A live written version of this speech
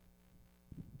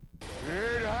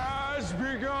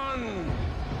begun.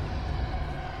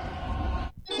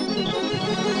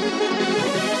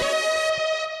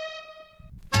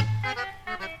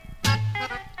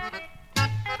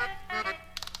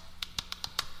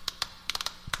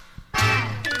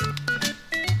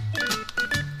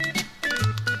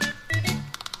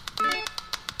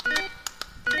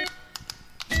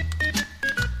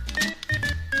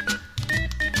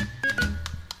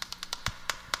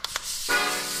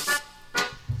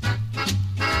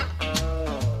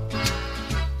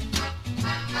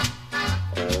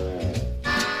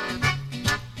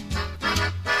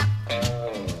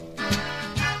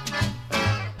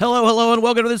 Hello, and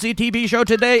welcome to the CTB Show.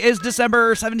 Today is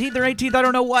December 17th or 18th. I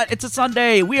don't know what. It's a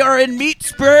Sunday. We are in meat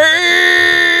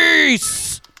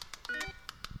space.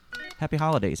 Happy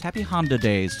holidays. Happy Honda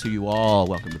days to you all.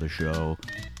 Welcome to the show.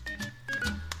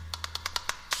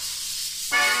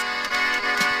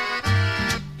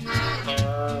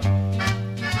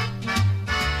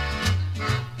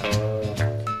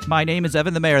 My name is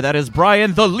Evan the Mayor. That is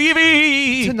Brian the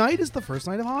Levy. Tonight is the first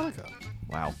night of Hanukkah.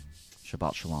 Wow.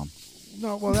 Shabbat shalom.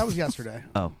 No, well, that was yesterday.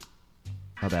 Oh.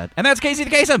 My bad. And that's Casey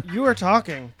the Kasem. You are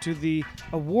talking to the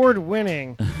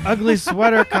award-winning ugly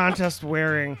sweater contest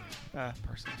wearing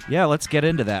person. Yeah, let's get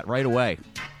into that right away.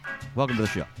 Welcome to the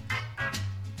show.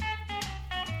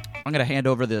 I'm going to hand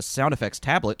over this sound effects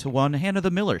tablet to one Hannah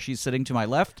the Miller. She's sitting to my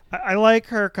left. I like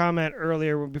her comment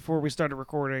earlier before we started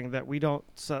recording that you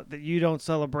don't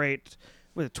celebrate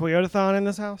with a Toyota-thon in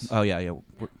this house. Oh, yeah.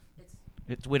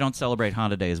 We don't celebrate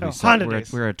Honda Days. We're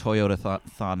a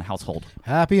Toyota-thon household.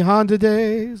 Happy Honda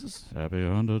days. Happy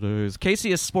Honda Days.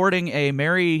 Casey is sporting a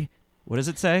merry... What does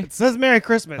it say? It says Merry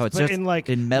Christmas, it's but just in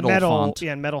metal font.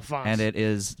 Yeah, in metal font. And it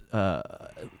is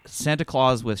Santa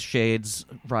Claus with shades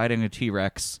riding a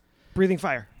T-Rex. Breathing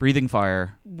fire.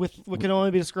 With what can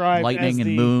only be described lightning as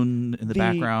and moon in the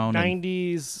background.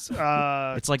 90s.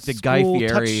 It's like the Guy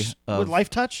Fieri with Life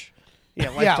Touch.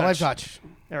 Yeah, Life Touch.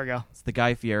 There we go. It's the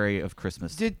Guy Fieri of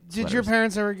Christmas. Did your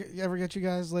parents ever get you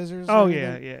guys lasers? Oh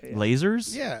yeah.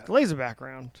 Lasers? Yeah. Laser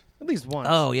background. At least once.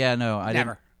 Oh yeah, no, I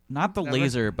Never. didn't. Not the Never?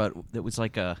 laser, but it was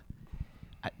like it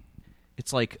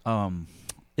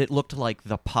looked like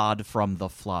the pod from The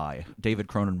Fly, David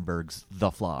Cronenberg's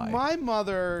The Fly. My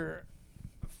mother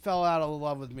fell out of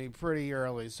love with me pretty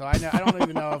early, so I don't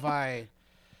even know if I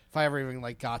ever even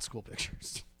got school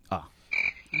pictures. Oh.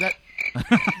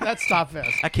 That stopped fast.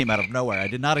 That came out of nowhere. I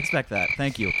did not expect that.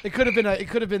 Thank you. It could have been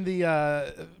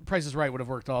the Price is Right would have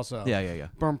worked also. Yeah.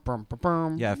 Bum, bum, bum,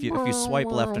 bum. Yeah, if you swipe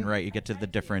left and right, you get to the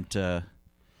different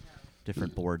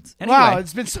boards. Anyway, Wow,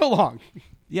 it's been so long.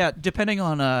 Yeah, depending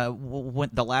on when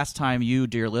the last time you,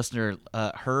 dear listener,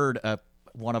 heard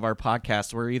one of our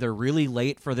podcasts, we're either really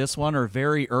late for this one or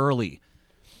very early.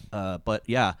 But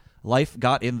yeah, life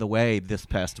got in the way this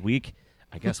past week.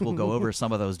 I guess we'll go over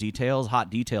some of those details, hot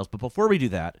details. But before we do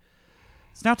that,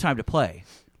 it's now time to play.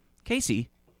 Casey,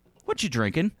 what you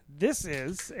drinking? This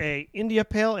is a India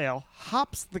Pale Ale,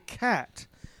 Hops the Cat,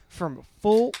 from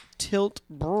Full Tilt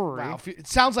Brewery. Wow, it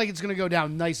sounds like it's going to go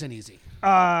down nice and easy.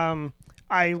 I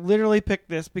literally picked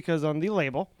this because on the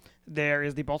label there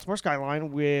is the Baltimore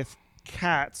skyline with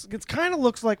cats. It kind of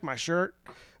looks like my shirt,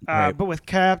 Right. but with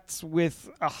cats with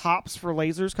hops for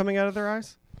lasers coming out of their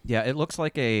eyes. Yeah, it looks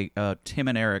like a Tim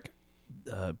and Eric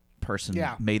person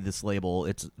made this label.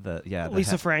 It's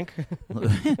Lisa Frank.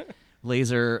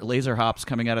 laser hops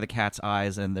coming out of the cat's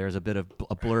eyes, and there's a bit of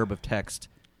a blurb of text.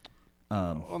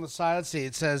 On the side, let's see.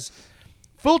 It says,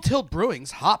 Full Tilt Brewing's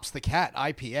Hops the Cat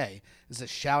IPA is a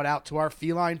shout out to our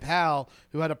feline pal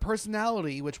who had a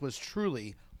personality which was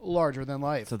truly larger than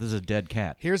life. So this is a dead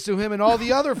cat. Here's to him and all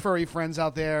the other furry friends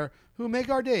out there who make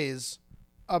our days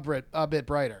a bit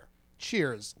brighter.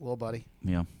 Cheers, little buddy.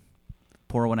 Yeah.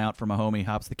 Pour one out from a homie,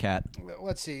 Hops the cat.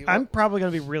 Let's see. I'm probably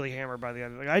going to be really hammered by the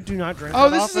end. I do not drink Oh,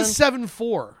 that this often. is a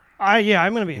 7.4. I'm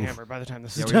going to be hammered by the time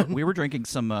this is done. We were drinking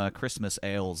some Christmas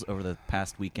ales over the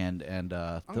past weekend, and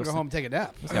I'm going to go home and take a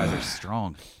nap. Those guys are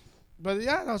strong. But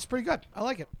yeah, no, it's pretty good. I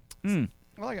like it. I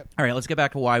like it. All right, let's get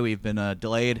back to why we've been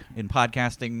delayed in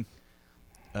podcasting.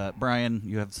 Brian,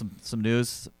 you have some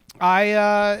news?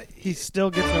 He still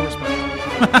gets no respect.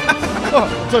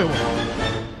 I'll tell you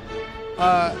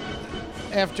what.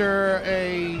 After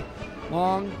a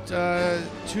long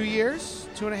 2 years,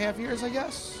 2.5 years, I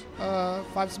guess,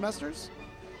 5 semesters,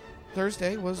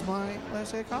 Thursday was my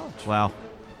last day of college. Wow.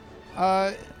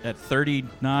 At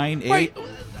 39, 8. Wait,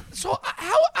 so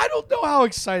how I don't know how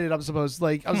excited I'm supposed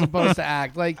to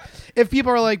act. Like, if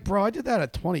people are like, "Bro, I did that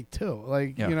at 22,"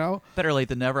 like, Yeah. you know, Better late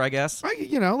than never, I guess.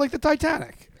 like the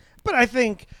Titanic. But I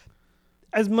think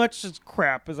as much as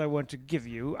crap as I want to give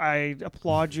you, I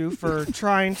applaud you for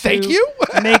trying to Thank you.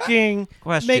 making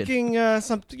Question.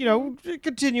 some,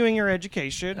 continuing your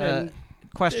education and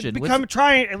Question.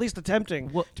 trying, at least attempting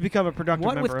to become a productive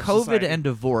What member with of COVID society. and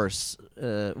divorce,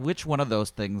 which one of those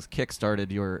things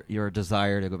kickstarted your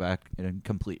desire to go back and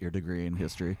complete your degree in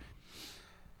history?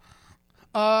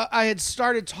 I had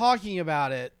started talking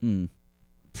about it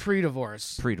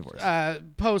pre-divorce.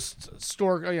 Post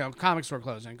store, comic store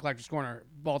closing, Collector's Corner,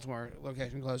 Baltimore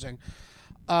location closing,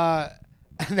 and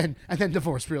then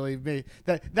divorce really made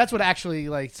that's what actually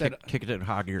said Kicked it in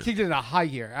high gear. Kicked it in a high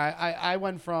gear. I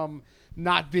went from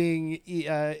not being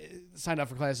signed up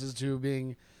for classes to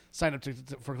being signed up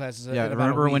for classes. Yeah, in about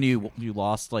remember a when week. you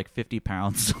lost 50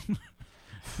 pounds?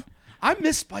 I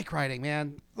miss bike riding,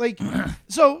 man.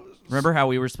 So. Remember how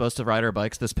we were supposed to ride our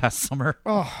bikes this past summer?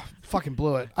 Oh, fucking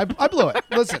blew it. I blew it.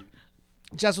 Listen,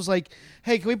 Jess was like,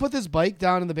 "Hey, can we put this bike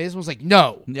down in the basement?" I was like,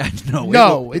 "No, Yeah, no,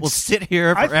 No, it will sit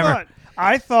here I forever.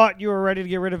 thought you were ready to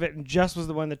get rid of it, and Jess was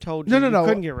the one that told you no, you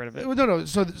couldn't get rid of it. No.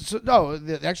 So no,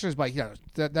 the exercise bike. Yeah,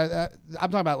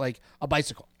 I'm talking about a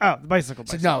bicycle. Oh, the bicycle.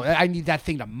 So, no, I need that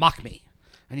thing to mock me.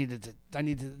 I need to.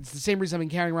 It's the same reason I've been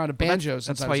carrying around a banjo. That's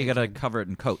since I why was you got to 18. cover it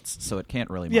in coats, so it can't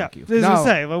really Yeah, mock you. I was No. gonna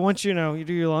say, once you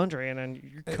do your laundry and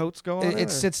then your coats go on. It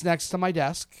sits next to my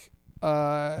desk,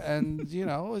 and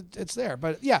it's there.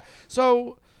 But yeah,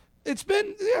 so it's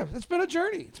been a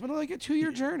journey. It's been like a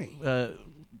 2-year journey.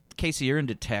 Casey, you're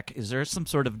into tech. Is there some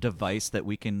sort of device that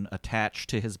we can attach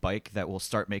to his bike that will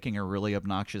start making a really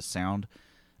obnoxious sound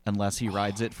unless he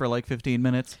rides it for 15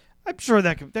 minutes? I'm sure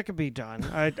that could be done.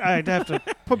 I'd have to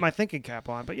put my thinking cap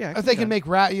on, but yeah. If they can make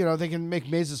they can make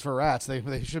mazes for rats. They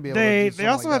should be able to. They do something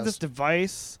also like have this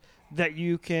device that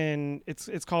you can.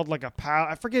 It's called like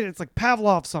I forget. It's like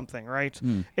Pavlov something, right?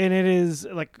 And it is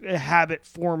like a habit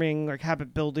forming,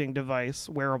 habit building device,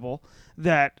 wearable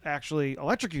that actually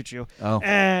electrocutes you. Oh.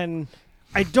 And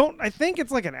I think it's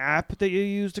like an app that you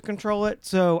use to control it.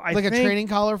 So I like think, a training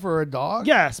collar for a dog.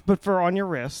 Yes, but for on your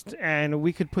wrist, and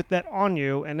we could put that on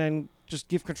you, and then just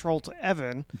give control to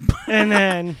Evan, and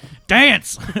then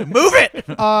Dance, move it.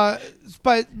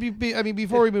 But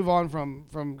before we move on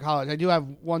from college, I do have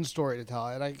one story to tell,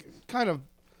 and I kind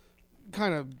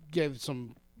of gave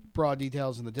some broad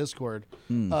details in the Discord.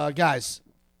 Guys,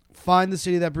 find the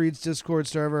City That Breeds Discord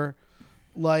server.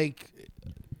 Link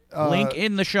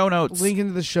in the show notes. Link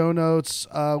into the show notes.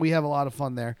 We have a lot of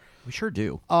fun there. We sure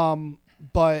do.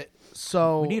 But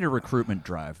so We need a recruitment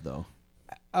drive, though.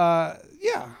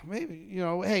 yeah, maybe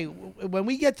hey, when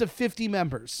we get to 50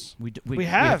 members, We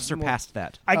have have surpassed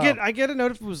that. I get a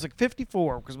note if it was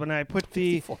 54 because when I put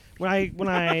 54. when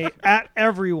I at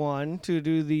everyone to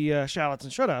do the shout-outs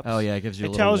and shut-ups. Oh yeah, it gives you a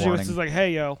It little tells you warning. it's just like,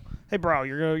 hey bro,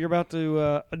 you're about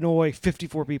to annoy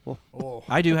 54 people. oh,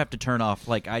 I do have to turn off.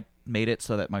 I made it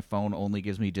so that my phone only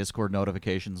gives me Discord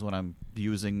notifications when I'm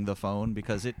using the phone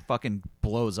because it fucking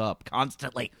blows up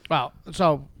constantly. wow.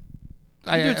 So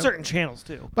You do it certain channels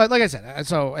too. But like I said,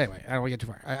 so anyway, I don't want to get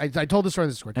too far. I told this story in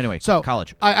the Discord. Anyway, so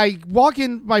college. I walk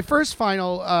in. My first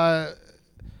final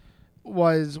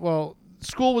was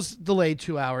school was delayed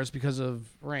 2 hours because of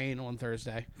rain on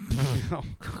Thursday.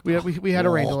 we had a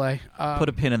rain delay. Put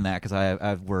a pin in that because I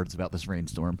have words about this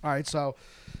rainstorm. All right,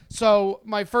 so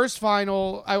my first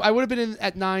final, I would have been in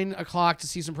at 9 o'clock to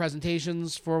see some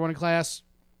presentations for one class,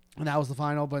 and that was the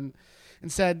final. But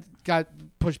instead, got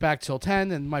pushed back till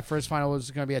 10, and my first final was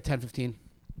going to be at 10:15.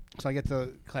 So I get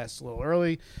to class a little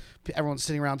early. Everyone's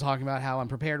sitting around talking about how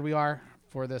unprepared we are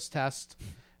for this test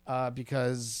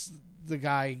because the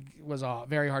guy was a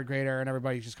very hard grader, and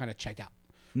everybody just kind of checked out,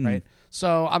 right?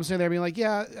 So I'm sitting there being like,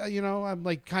 yeah, I'm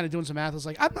kind of doing some math. I was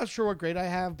like, I'm not sure what grade I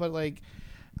have, but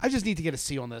I just need to get a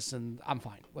C on this, and I'm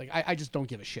fine. I just don't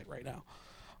give a shit right now.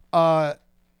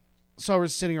 So we're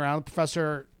sitting around. The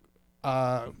professor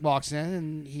walks in,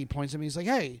 and he points at me. He's like,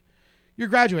 hey, you're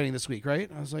graduating this week, right?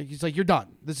 He's like, you're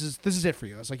done. This is it for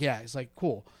you. I was like, yeah. He's like,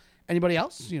 cool. Anybody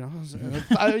else?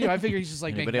 I figure he's just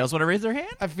like. Anybody else want to raise their hand?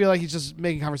 I feel like he's just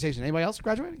making conversation. Anybody else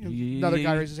graduating? Another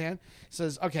guy raises his hand.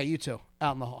 Says, okay, you two,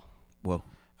 out in the hall. Whoa.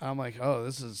 I'm like, oh,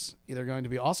 this is either going to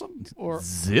be awesome or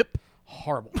Zip.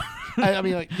 horrible. I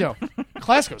mean,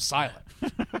 class goes silent.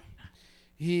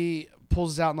 He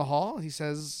pulls us out in the hall. He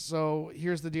says, so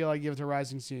here's the deal I give to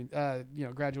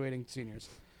graduating seniors.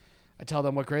 I tell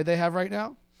them what grade they have right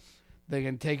now. They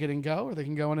can take it and go, or they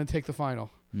can go in and take the final.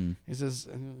 He says,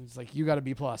 and it's like, you got a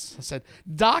B+. I said,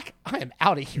 Doc, I am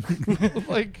out of here.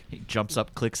 He jumps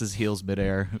up, clicks his heels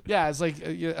midair. Yeah, it's like,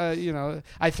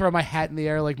 I throw my hat in the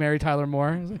air like Mary Tyler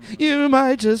Moore. It's like, you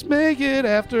might just make it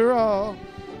after all.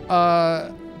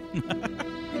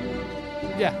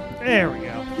 Yeah. There we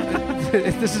go.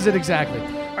 This is it exactly.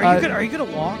 Are you gonna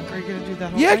walk? Are you gonna do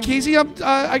that? Whole Yeah, thing? Casey,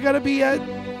 I gotta be at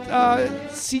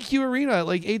CQ Arena at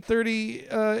like 8:30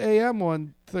 a.m.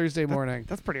 on Thursday morning.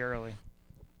 That's pretty early.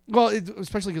 Well,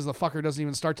 especially because the fucker doesn't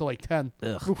even start till like 10.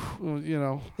 Ugh. You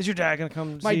know. Is your dad gonna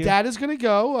come? My see you? dad is gonna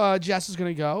go. Jess is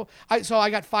gonna go. So I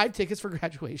got 5 tickets for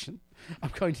graduation.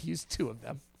 I'm going to use 2 of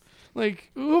them.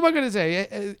 Like, who am I gonna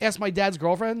say? Ask my dad's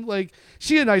girlfriend. Like,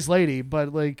 she's a nice lady,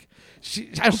 but like,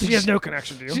 I don't think She has no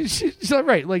connection to you. She's not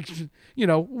right. Like, you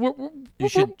know, You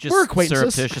should just we're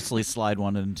acquaintances. surreptitiously slide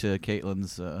one into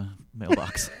Caitlin's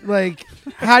mailbox. Like,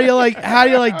 how do you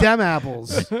like dem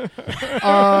apples?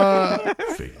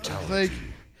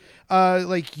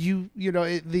 Like you know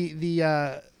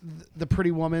the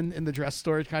pretty woman in the dress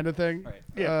store kind of thing. Right.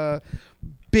 Yeah.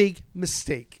 Big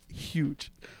mistake,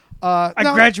 huge. I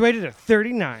graduated at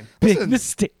 39. Big Listen,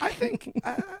 mistake. I think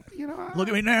you know. Look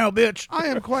at me now, bitch. I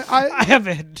am quite. I have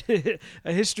a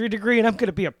history degree, and I'm going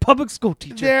to be a public school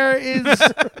teacher. There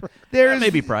is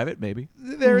Maybe private, maybe.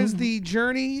 there is the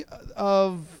journey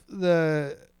of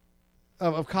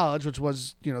college, which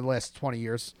was the last 20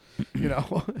 years,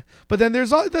 but then there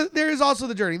is also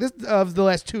the journey of the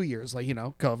last 2 years, like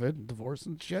COVID, divorce,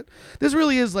 and shit. This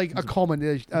really is like a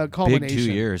culmination. Big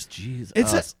 2 years.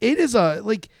 Jesus. It is a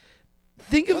like.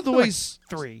 Think of the ways.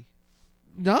 3.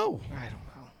 No, I don't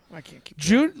know. I can't keep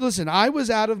June. Listen, I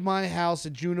was out of my house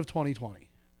in June of 2020.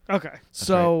 Okay.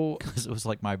 So Because it was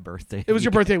like my birthday. it was your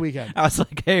birthday weekend. I was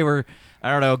like, hey, we're,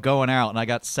 I don't know, going out. And I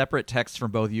got separate texts from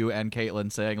both you and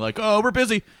Caitlin saying, like, oh, we're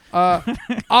busy.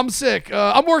 I'm sick.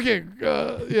 I'm working.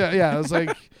 Yeah. I was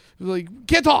like,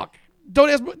 can't talk. Don't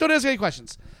ask any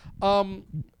questions. So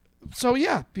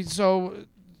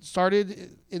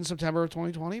started in September of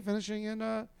 2020, finishing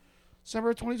in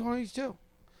December of 2022.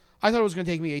 I thought it was going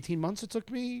to take me 18 months. It took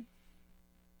me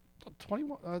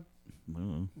 21.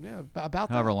 About that.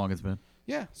 However long it's been.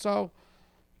 Yeah. So,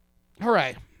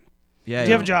 hooray. Yeah. Do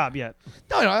you have a job yet?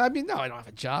 No, I don't have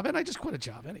a job, and I just quit a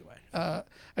job anyway. I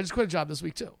just quit a job this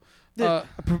week too.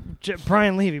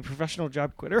 Brian Levy, professional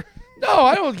job quitter. No,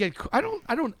 I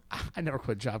never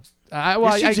quit jobs. I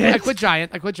quit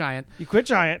Giant. You quit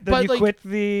Giant, then But, you like- quit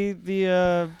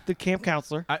the camp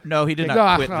counselor. No, he did No,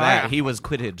 not quit no, that. I- He was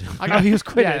quitted. He was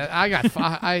quitted. Yeah, I got.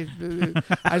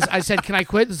 I said, "Can I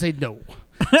quit?" And say, "No,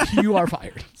 you are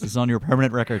fired." This is on your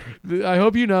permanent record. I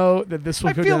hope you know that this will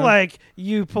I go feel down. like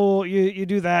you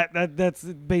do that's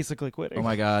basically quitting. Oh,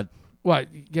 my God. What,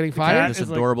 getting cat fired? This is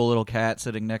like- adorable little cat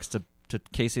sitting next to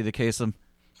Casey the Kasem.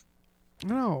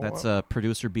 No, That's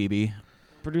producer BB.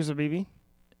 Producer BB.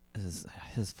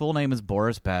 His full name is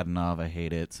Boris Badenov. I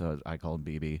hate it, so I call him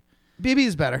BB. BB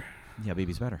is better. Yeah,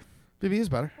 BB's better. BB is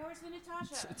better.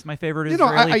 It's my favorite You know,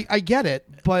 Israeli. I get it,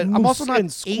 but I'm also not and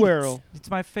 80. squirrel.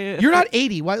 It's my favorite. You're not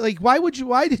 80.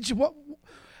 Why did you?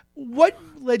 What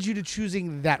led you to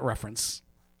choosing that reference,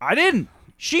 I didn't.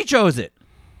 She chose it.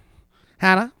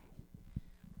 Hannah?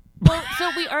 Well, so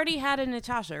we already had a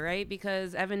Natasha, right?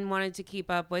 Because Evan wanted to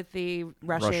keep up with the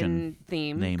Russian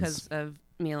theme names. because of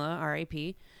Mila,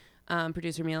 R.I.P.,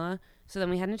 producer Mila. So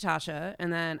then we had Natasha,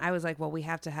 and then I was like, well, we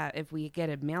have to have, if we get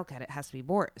a male cat, it has to be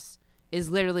Boris, is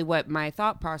literally what my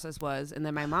thought process was. And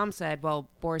then my mom said, well,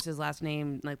 Boris's last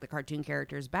name, like the cartoon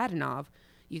character, is Badenov.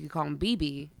 You could call him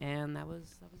BB, and that was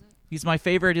it. He's my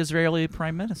favorite Israeli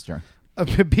prime minister.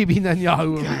 Bibi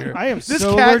Netanyahu over here. I am This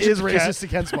so cat allergic is to racist cats.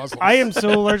 against Muslims. I am so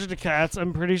allergic to cats.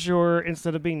 I'm pretty sure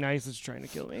instead of being nice, it's trying to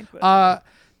kill me. But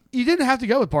You didn't have to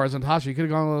go with Boris and Natasha. You could have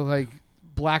gone with like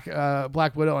Black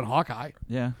Widow and Hawkeye.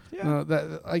 Yeah.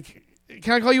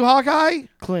 Can I call you Hawkeye?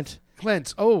 Clint.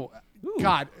 Clint. Oh,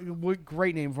 God, what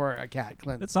great name for a cat,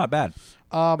 Clint. It's not bad.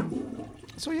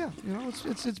 So yeah,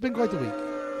 it's been quite the week.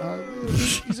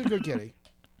 He's a good kitty.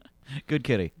 Good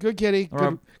kitty. Good kitty.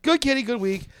 Good kitty. Good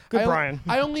week. Good Brian.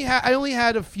 I only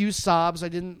had a few sobs. I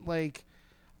didn't like.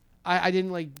 I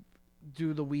didn't like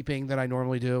do the weeping that I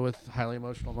normally do with highly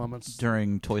emotional moments.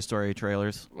 During Toy Story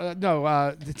trailers.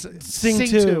 No, it's Sing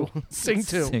 2. Sing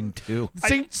 2. Sing 2.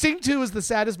 Sing 2 is the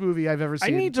saddest movie I've ever I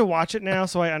seen. need to watch it now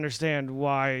so I understand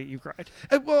why you cried.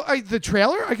 The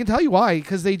trailer, I can tell you why,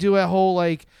 because they do a whole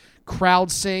like crowd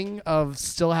sing of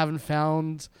 "Still Haven't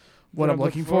Found What I'm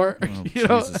Looking For." Oh, You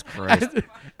know? Jesus Christ.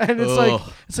 and Ugh.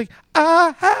 it's like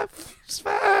I have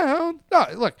found. No,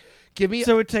 look, give me.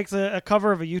 So it takes a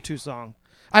cover of a U2 song.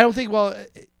 I don't think. Well,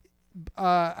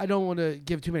 I don't want to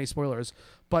give too many spoilers,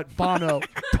 but Bono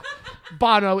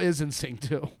is in Sing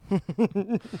 2.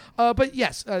 But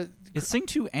yes, Is Sing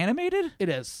 2 animated? It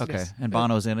is. Okay, Yes. and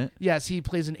Bono's in it? Yes, he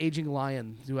plays an aging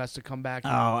lion who has to come back. Oh,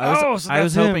 so I was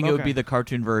that's hoping him. it would Okay. be the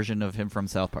cartoon version of him from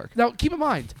South Park. Now, keep in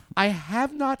mind, I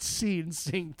have not seen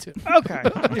Sing 2. Okay,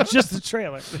 it's just the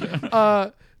trailer.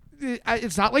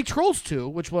 It's not like Trolls 2,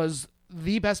 which was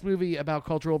the best movie about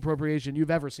cultural appropriation you've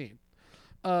ever seen.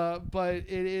 But it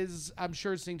is. I'm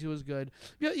sure Sing 2 is good.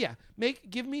 Yeah.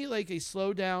 Give me like a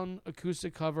slow down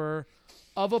acoustic cover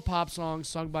of a pop song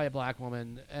sung by a black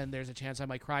woman, and there's a chance I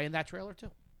might cry in that trailer too.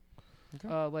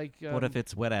 Okay. What if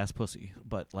it's Wet Ass Pussy,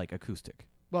 but like acoustic?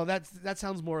 Well, that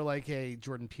sounds more like a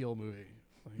Jordan Peele movie.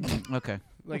 Okay.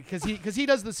 Like because he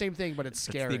does the same thing, but it's It's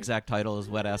scary. the exact title is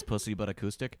Wet Ass Pussy, but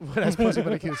acoustic. Wet ass pussy,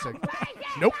 but acoustic.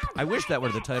 Nope. I wish that were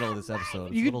the title of this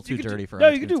episode. It's a little too dirty for No,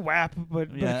 us. you can do WAP,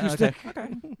 but Yeah, acoustic.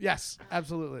 okay. Yes,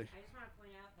 absolutely. I just want to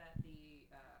point out that the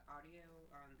audio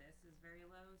on this is very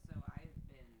low, so I've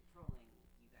been trolling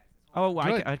you guys as well.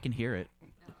 Oh, Good. I can hear it.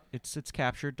 It's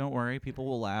captured. Don't worry. People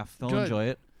will laugh. They'll Good. enjoy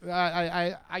it.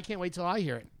 I can't wait till I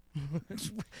hear it.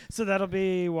 So that'll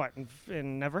be what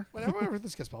in never. Whenever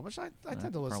this gets published, I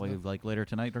tend to listen. Probably like later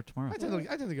tonight or tomorrow. I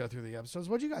tend to go through the episodes.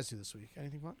 What did you guys do this week?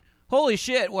 Anything fun? Holy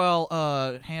shit! Well,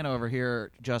 Hannah over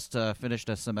here just finished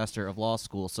a semester of law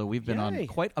school, so we've been on Yay.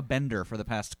 quite a bender for the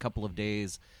past couple of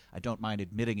days. I don't mind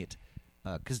admitting it,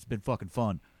 because it's been fucking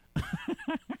fun.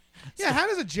 Yeah,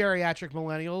 Hannah's a geriatric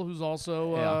millennial who's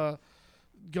also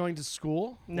going to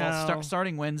school. No, Well,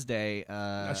 starting Wednesday, she's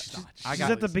not. I she's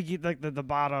got at the big, like the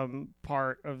bottom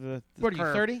part of the. What are you,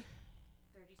 30? 32,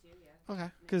 yeah. Okay.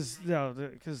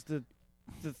 Because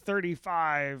the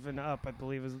 35 and up, I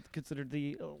believe, is considered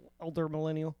the elder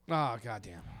millennial. Oh,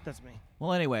 goddamn. That's me.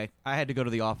 Well, anyway, I had to go to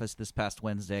the office this past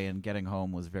Wednesday, and getting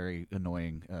home was very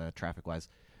annoying traffic-wise.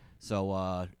 So,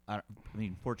 I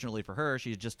mean, fortunately for her,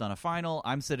 she's just done a final.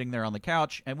 I'm sitting there on the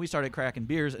couch, and we started cracking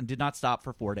beers and did not stop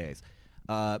for 4 days.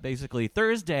 Basically,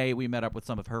 Thursday, we met up with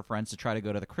some of her friends to try to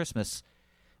go to the Christmas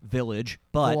village,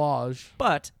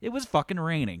 but it was fucking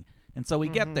raining. And so we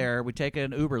get there, we take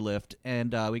an Uber Lyft,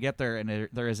 and we get there, and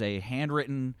there is a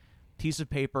handwritten piece of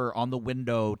paper on the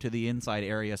window to the inside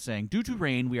area saying, "Due to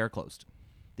rain, we are closed."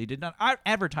 They did not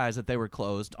advertise that they were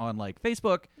closed on, like,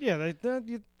 Facebook Yeah,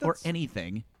 that's or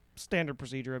anything. standard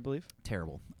procedure, I believe.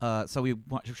 Terrible. So we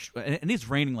and it's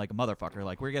raining like a motherfucker.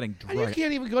 Like, we're getting And you dry.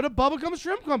 can't even go to Bubblegum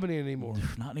Shrimp Company anymore.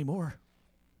 Not anymore.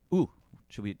 Ooh,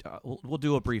 should we? We'll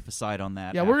do a brief aside on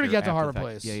that. Yeah, we're gonna after- get to after Harbor the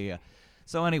fact. Place. Yeah.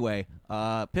 So anyway,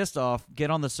 pissed off.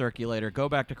 Get on the circulator. Go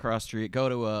back to Cross Street. Go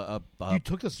to a You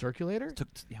took the circulator?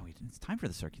 it's time for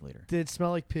the circulator. Did it smell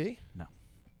like pee? No,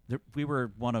 we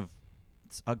were one of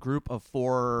a group of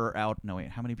 4 out. No, wait,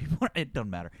 how many people? It doesn't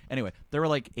matter. Anyway, there were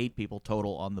like 8 people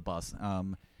total on the bus.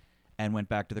 And went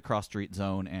back to the Cross Street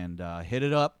zone and hit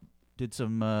it up. Did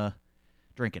some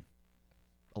drinking,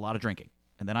 a lot of drinking.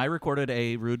 And then I recorded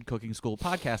a Rude Cooking School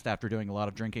podcast after doing a lot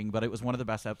of drinking, but it was one of the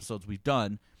best episodes we've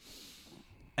done.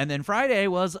 And then Friday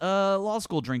was law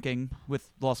school drinking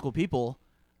with law school people.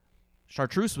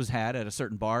 Chartreuse was had at a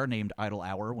certain bar named Idle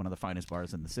Hour, one of the finest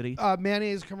bars in the city.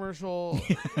 Mayonnaise commercial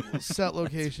set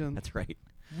location. That's right.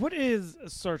 What is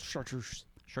chartreuse?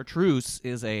 Chartreuse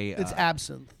is a... It's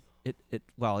absinthe.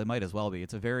 Well, it might as well be.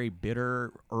 It's a very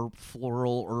bitter,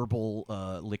 floral,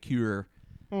 herbal liqueur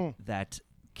that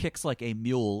kicks like a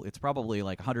mule. It's probably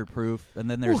like 100 proof,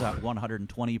 and then there's that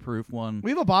 120 proof one.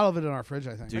 We have a bottle of it in our fridge,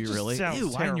 I think. Do you just really? sounds Ew,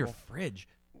 why in your terrible. fridge?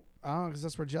 Oh, because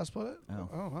that's where Jess put it? Oh.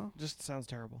 Well. Just sounds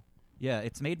terrible. Yeah,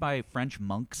 it's made by French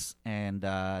monks, and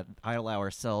Idle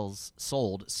Hour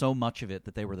sold so much of it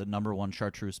that they were the #1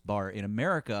 chartreuse bar in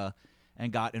America,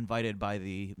 and got invited by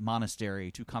the monastery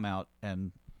to come out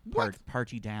and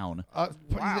party down.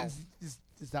 Wow.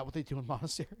 Is that what they do in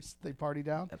monasteries? They party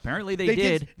down? Apparently they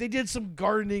did. They did some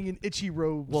gardening in itchy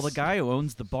robes. Well, the guy who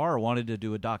owns the bar wanted to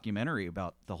do a documentary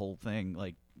about the whole thing,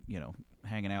 like,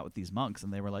 hanging out with these monks,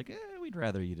 and they were like, we'd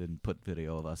rather you didn't put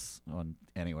video of us on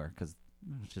anywhere, because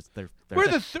it's just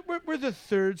we're the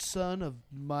third son of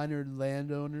minor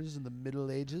landowners in the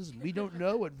Middle Ages, and we don't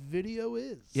know what video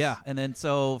is. Yeah, and then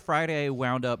so Friday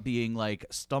wound up being like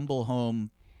stumble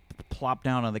home, plop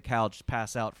down on the couch,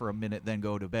 pass out for a minute, then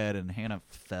go to bed, and Hannah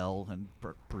fell and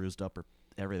bruised up her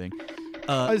everything.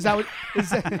 Is that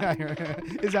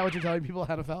what you're telling people,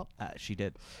 Hannah fell? She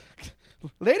did.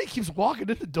 Lady keeps walking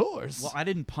into doors. Well, I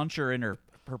didn't punch her in her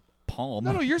palm.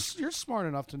 No, you're smart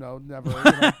enough to know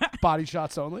never body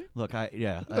shots only. Look,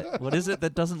 what is it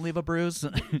that doesn't leave a bruise?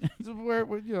 where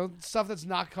stuff that's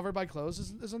not covered by clothes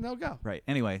is a no go. Right.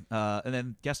 Anyway, and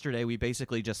then yesterday we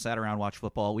basically just sat around, watched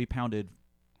football. We pounded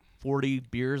 40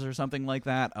 beers or something like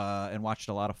that, and watched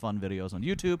a lot of fun videos on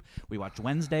YouTube. We watched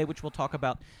Wednesday, which we'll talk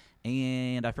about,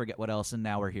 and I forget what else, and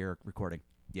now we're here recording.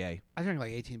 Yay. I drank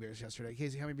like 18 beers yesterday.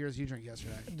 Casey, how many beers did you drink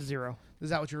yesterday? 0. Is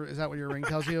that what your ring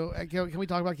tells you? Can we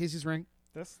talk about Casey's ring?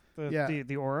 This Yeah.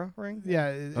 the Aura ring.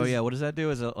 Yeah. Oh yeah, what does that do?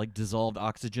 Is it like dissolved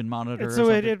oxygen monitor? So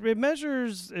or it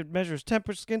measures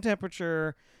skin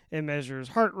temperature. It measures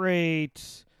heart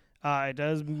rate. It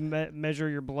does measure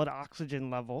your blood oxygen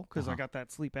level because I got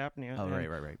that sleep apnea. Oh,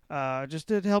 and, right.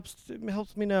 Just it helps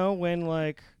me know when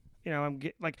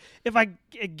if I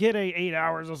get 8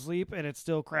 hours of sleep and it's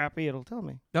still crappy, it'll tell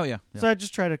me. Oh yeah. So I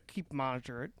just try to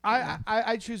monitor it.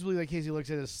 I choose to believe that Casey looks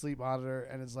at his sleep monitor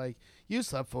and it's like, you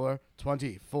slept for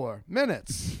 24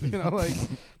 minutes.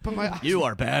 Put my You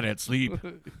are bad at sleep.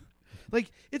 like,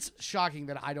 it's shocking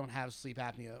that I don't have sleep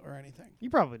apnea or anything. You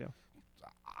probably do.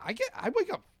 I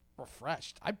wake up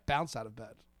refreshed. I bounce out of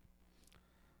bed.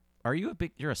 Are you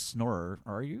you're a snorer,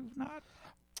 are you not?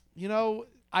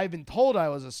 I've been told I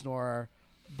was a snorer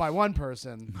by one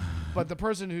person, but the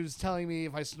person who's telling me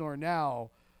if I snore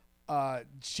now,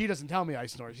 she doesn't tell me I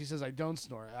snore. She says I don't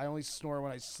snore. I only snore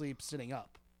when I sleep sitting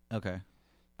up. Okay.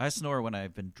 I snore when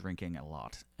I've been drinking a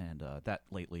lot, and that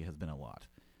lately has been a lot.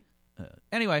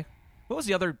 Anyway, what was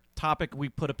the other topic we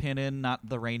put a pin in? Not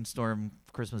the Rainstorm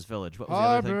Christmas Village. What was the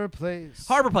other thing? Harbor Place.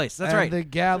 Harbor Place, that's and right. the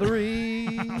gallery.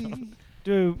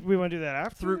 Do we want to do that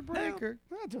after the break? Or?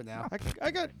 I'll do it now.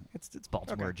 I got. It's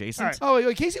Baltimore Okay. adjacent. All right. Oh,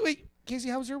 wait, Casey,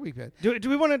 how was your week, man? Do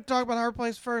we want to talk about Harbor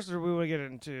Place first, or do we want to get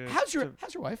into? How's your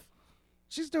wife?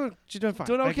 She's doing fine.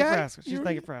 Doing Thank you okay? for asking.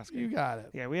 Thank you for asking. You got it.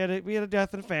 Yeah, we had a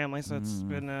death in the family, so it's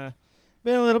been a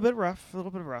little bit rough,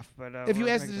 But If you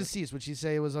we're asked the making it. deceased, would she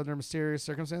say it was under mysterious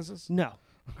circumstances? No,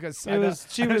 Because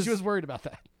She was worried about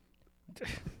that.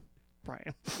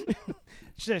 Brian.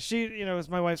 she as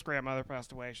my wife's grandmother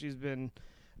passed away. She's been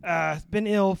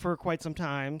ill for quite some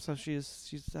time, so she's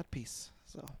at peace.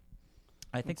 So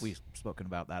I think we've spoken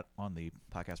about that on the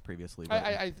podcast previously.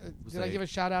 Did I give a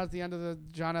shout out at the end of the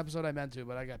John episode? I meant to,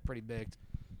 but I got pretty baked.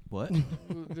 What?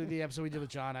 The episode we did with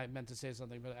John, I meant to say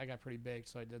something, but I got pretty baked,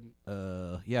 so I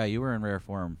didn't. Yeah, you were in rare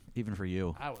form, even for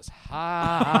you. I was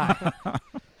high.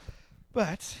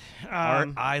 But Our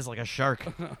eyes like a shark.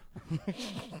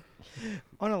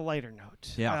 on a lighter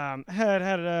note, Yeah. had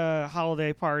a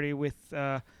holiday party with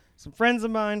some friends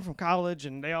of mine from college,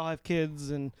 and they all have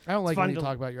kids, and I don't it's like fun when you to-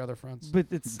 talk about your other friends. But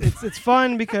it's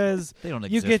fun because They don't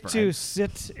you exist, get Brian. to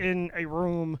sit in a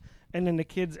room, and then the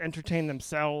kids entertain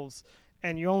themselves,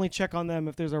 and you only check on them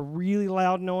if there's a really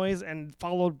loud noise and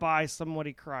followed by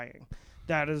somebody crying.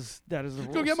 That is the rules.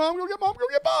 Go get mom, go get mom, go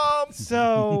get mom.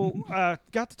 So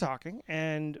got to talking,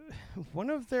 and one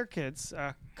of their kids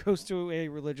goes to a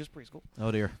religious preschool,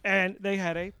 Oh dear. and they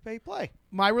had a play.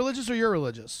 My religious or your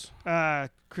religious?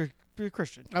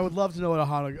 Christian. I would love to know what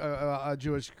a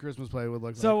Jewish Christmas play would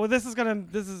look like. So this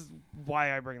is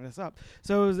why I bring this up.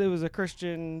 So it was a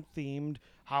Christian themed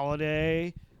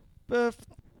holiday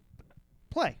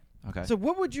play. Okay. So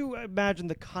what would you imagine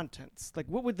the contents? Like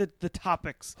what would the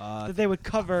topics that they would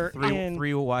cover in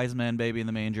three wise men, baby in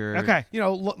the manger. Okay.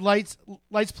 lights,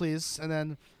 please, and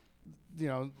then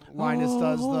Linus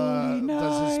does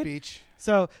his speech.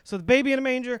 So the baby in a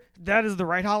manger, that is the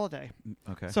right holiday.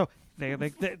 Okay. So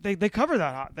they cover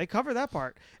that. They cover that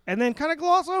part, and then kind of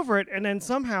gloss over it, and then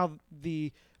somehow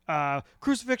the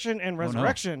crucifixion and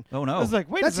resurrection. Oh, no. It's like,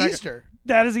 wait That's a second. Easter.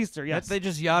 That is Easter. Yes. They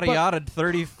just yada But- yada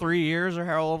 33 years or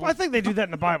how old? Well, I think they do that in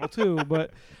the Bible too,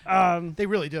 but They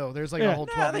really do. There's like Yeah. a whole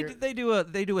Nah,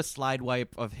 12 they do a slide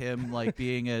wipe of him like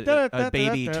being a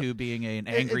baby to being an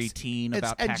It- angry it's- teen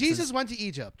it's- about and taxes. Jesus went to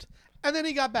Egypt, and then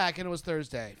he got back, and it was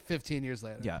Thursday, 15 years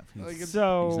later. Yeah, Like, it's-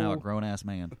 so he's now a grown ass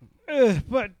man.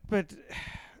 but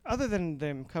other than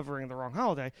them covering the wrong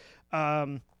holiday,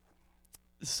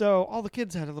 so all the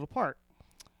kids had a little part.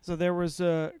 So there was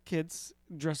kids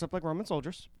dressed up like Roman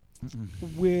soldiers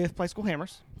with bicycle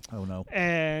hammers, Oh no.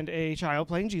 and a child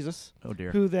playing Jesus, Oh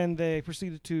dear. who then they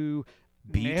proceeded to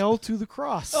Beat? nail to the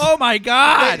cross. Oh my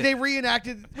God. they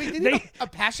reenacted. Wait, did They- a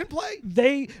passion play?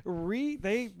 They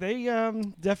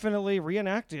definitely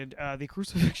reenacted the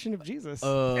crucifixion of Jesus in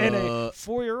a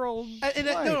 4-year-old.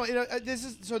 This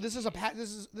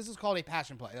is called a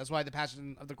passion play. That's why the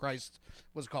Passion of the Christ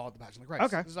was called the Passion of the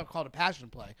Christ. Okay. This is not called a passion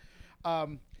play.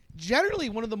 Generally,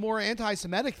 one of the more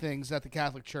anti-Semitic things that the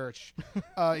Catholic Church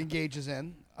engages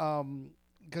in,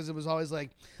 because it was always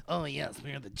like, "Oh yes,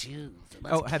 we're the Jews."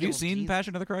 Oh, have you seen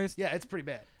Passion of the Christ? Yeah, it's pretty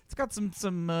bad. It's got some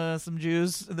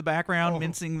Jews in the background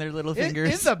mincing their little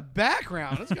fingers. In the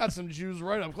background, it's got some Jews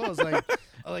right up close.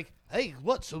 Like, hey,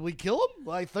 what? Should we kill him?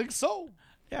 I think so.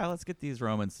 Yeah, let's get these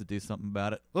Romans to do something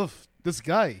about it. Oof, this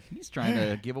guy. He's trying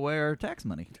to give away our tax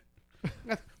money.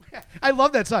 I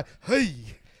love that song. Hey.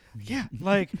 Yeah,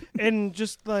 like and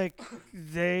just like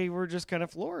they were just kind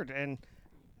of floored, and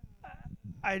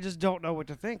I just don't know what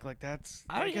to think. Like that's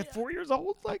like at 4 years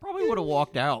old. I Like probably would have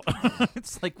walked out.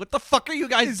 It's like, what the fuck are you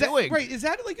guys doing? Right? Is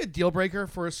that like a deal breaker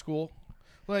for a school?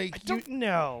 Like I don't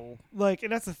know. Like,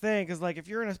 and that's the thing, is like if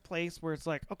you're in a place where it's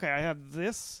like, okay, I have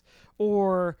this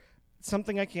or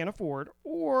something I can't afford,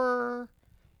 or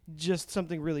just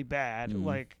something really bad.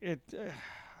 Like it.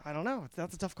 I don't know.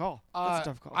 That's a tough call. That's a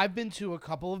tough call. I've been to a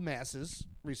couple of masses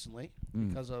recently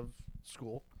because of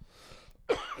school,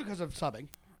 because of subbing.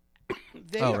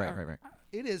 Right.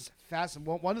 It is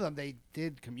fascinating. One of them, they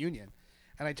did communion,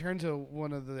 and I turned to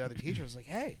one of the other teachers like,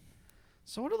 "Hey,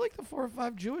 so what do like the 4 or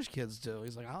 5 Jewish kids do?"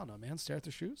 He's like, "I don't know, man. Stare at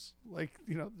their shoes, like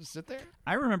just sit there."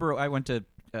 I remember I went to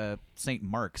St.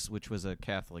 Mark's, which was a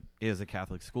Catholic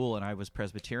school, and I was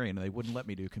Presbyterian, and they wouldn't let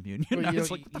me do communion. Well, I was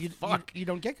like, what the fuck? You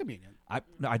don't get communion. I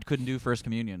couldn't do First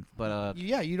Communion, but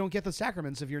You don't get the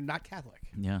sacraments if you're not Catholic.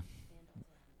 yeah,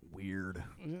 weird.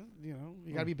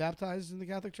 You got to be baptized in the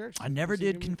Catholic Church. I never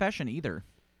did confession either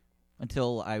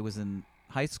until I was in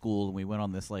high school, and we went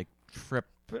on this like trip.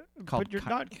 But you're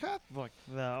not Catholic,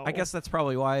 though. I guess that's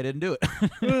probably why I didn't do it. I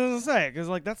was gonna say, because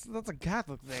like that's a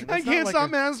Catholic thing. I That's not can't like stop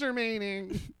a-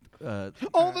 masturbating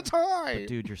All the time. But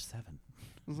dude, you're 7. I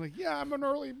was like, yeah, I'm an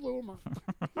early bloomer.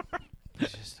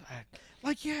 It's just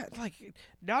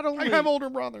not only I have older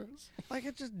brothers. like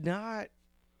it's just not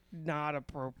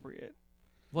appropriate.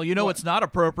 Well, you know it's not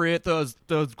appropriate. Those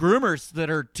groomers that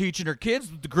are teaching their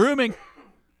kids the grooming,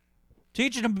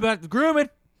 teaching them about the grooming.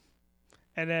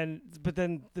 And then, but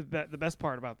then the best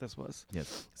part about this was,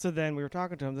 Yes. so then we were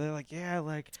talking to them. They're like, yeah,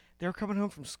 like they were coming home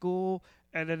from school,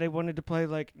 and then they wanted to play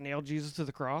like nail Jesus to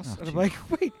the cross. And I'm like,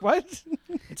 wait, what?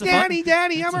 Daddy,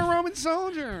 I'm a Roman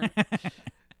soldier.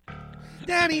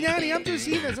 Daddy, I'm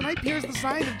Josephus, and I pierce the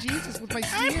side of Jesus with my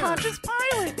spear. I'm Pontius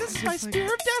Pilate. This is my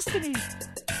spear of destiny.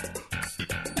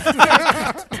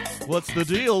 What's the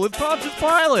deal with Pontius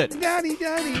Pilate? Daddy,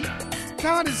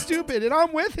 God is stupid, and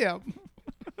I'm with him.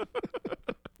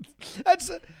 That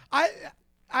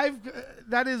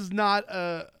is not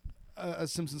a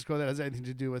Simpsons quote that has anything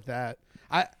to do with that.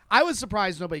 I was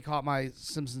surprised nobody caught my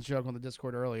Simpsons joke on the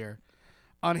Discord earlier.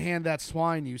 Unhand that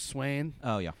swine, you swain.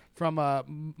 Oh yeah, from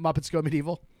Muppets Go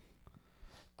Medieval.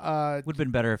 would have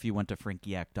been better if you went to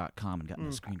frankyak.com and gotten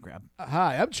a screen grab.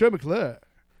 Hi, I'm Troy McClure.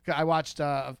 I watched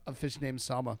a fish named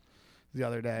Selma the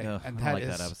other day, Ugh, and I don't like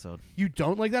that episode. You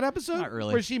don't like that episode? Not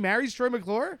really. Where she marries Troy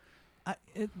McClure?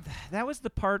 That was the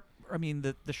part. I mean,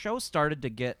 the show started to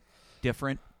get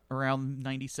different around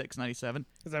 96, 97.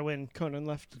 Is that when Conan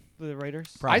left the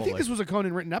writers? Probably. I think this was a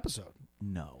Conan written episode.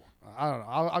 No. I don't know.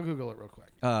 I'll Google it real quick.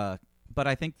 But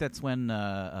I think that's when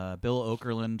Bill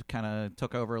Okerlund kind of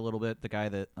took over a little bit, the guy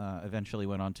that eventually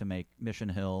went on to make Mission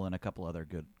Hill and a couple other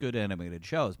good animated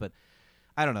shows. But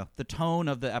I don't know. The tone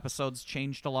of the episodes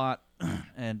changed a lot.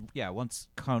 And, yeah, once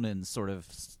Conan's sort of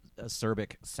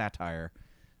acerbic satire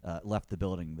left the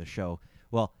building, the show,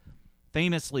 well,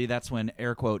 famously, that's when,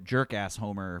 air quote, jerk-ass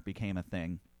Homer became a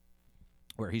thing,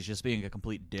 where he's just being a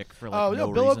complete dick for, like,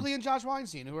 no Bill reason. Oakley and Josh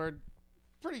Weinstein, who are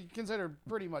considered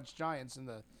pretty much giants in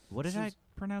the... What did I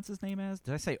pronounce his name as?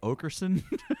 Did I say Okerson?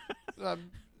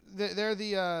 They're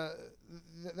the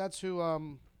that's who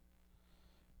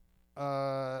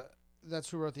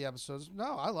wrote the episodes.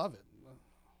 No, I love it.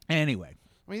 Anyway.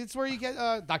 I mean, it's where you get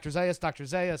Dr. Zayas.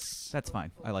 That's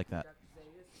fine. I like that.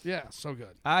 Yeah, so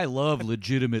good. I love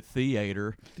legitimate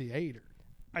theater. Theater.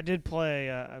 I did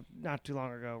play not too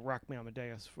long ago Rock Me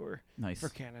Amadeus for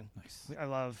Canon. Nice. I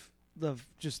love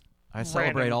just I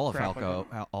celebrate random all of crap Falco,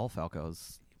 like that. all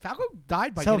Falcos. Falco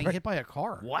died by Celebrate. getting hit by a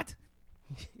car. What?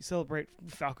 You celebrate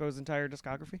Falco's entire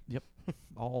discography? Yep.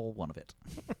 All one of it.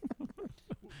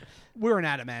 We're an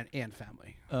Adam and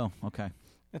family. Oh, okay.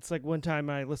 It's like one time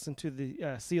I listened to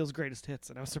the Seal's greatest hits,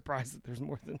 and I was surprised that there's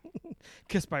more than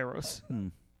Kiss by a Rose.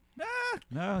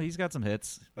 No, he's got some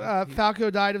hits. Falco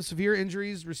died of severe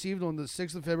injuries received on the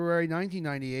 6th of February,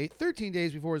 1998, 13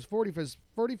 days before his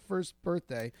 41st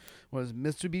birthday, when his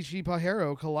Mitsubishi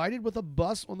Pajero collided with a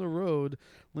bus on the road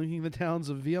linking the towns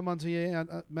of Villa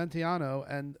Montellano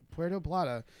and Puerto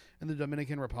Plata in the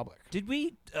Dominican Republic. Did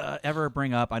we ever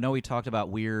bring up, I know we talked about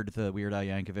the Weird Al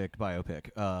Yankovic biopic,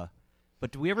 but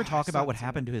did we ever talk about what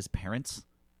happened to his parents?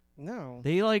 No.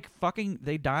 They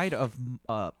died of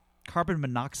carbon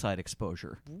monoxide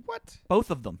exposure. What? Both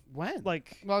of them. When?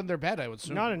 Well, in their bed, I would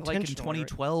assume. not Like in intentionally.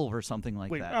 2012 or something like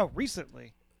Wait, that. oh,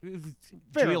 recently.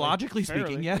 Geologically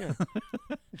speaking, yeah.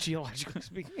 Geologically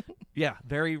speaking. Yeah,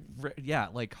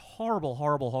 like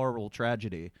horrible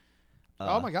tragedy.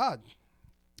 Oh, my God.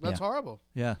 That's yeah. horrible.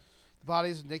 Yeah. The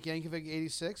bodies of Nick Yankovic,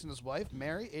 86, and his wife,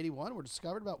 Mary, 81, were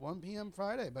discovered about 1 p.m.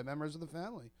 Friday by members of the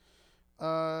family.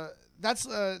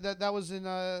 That was in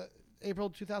April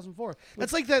 2004.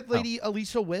 That's like that lady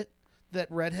Alicia Witt, that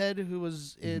redhead who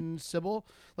was in Sybil.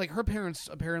 Like her parents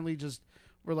apparently just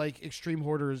were like extreme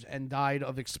hoarders and died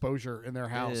of exposure in their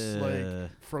house, like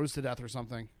froze to death or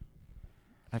something.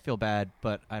 I feel bad,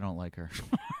 but I don't like her.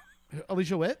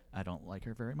 Alicia Witt? I don't like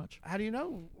her very much. How do you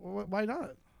know? Why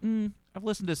not? I've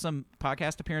listened to some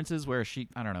podcast appearances where she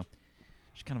kind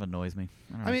of annoys me.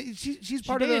 I don't know. I mean, she's She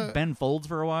part of dated the Ben Folds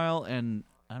for a while, and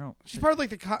I don't. She's part of like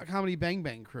the comedy Bang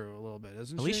Bang crew a little bit,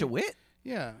 isn't she? Alicia Witt?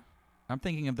 Yeah. I'm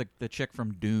thinking of the chick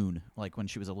from Dune, like when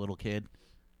she was a little kid.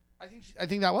 I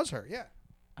think that was her. Yeah.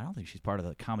 I don't think she's part of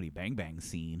the comedy Bang Bang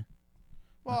scene.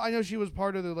 Well, I know she was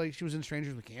part of the she was in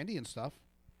Strangers with Candy and stuff.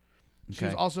 She Okay.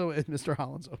 was also in Mr.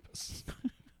 Holland's Opus.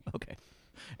 Okay.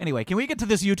 Anyway, can we get to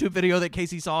this YouTube video that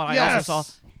Casey saw and I Yes. also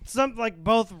saw? Some like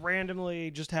both randomly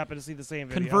just happened to see the same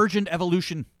video. Convergent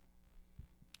evolution.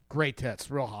 Great tits,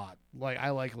 real hot. Like I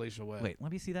like Alicia Witt. Wait,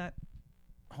 let me see that.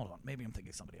 Hold on, maybe I'm thinking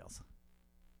of somebody else.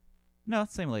 No,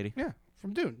 same lady. Yeah,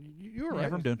 from Dune. You were Yeah, right.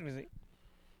 from Dune. Let me see.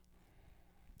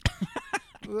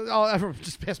 I'll ever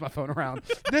just pass my phone around.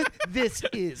 This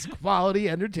is quality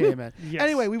entertainment. Yes.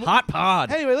 Anyway, Hot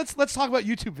pod. Anyway, let's talk about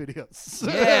YouTube videos.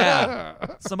 Yeah.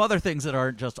 Some other things that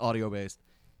aren't just audio based.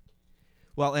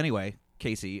 Well, anyway,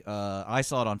 Casey, I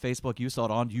saw it on Facebook. You saw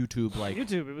it on YouTube, like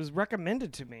YouTube. It was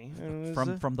recommended to me. It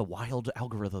was, from the wild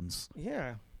algorithms.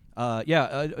 yeah.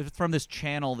 From this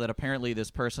channel that apparently this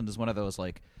person is one of those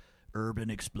like urban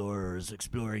explorers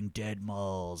exploring dead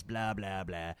malls, blah blah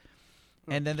blah.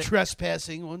 And then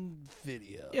Trespassing on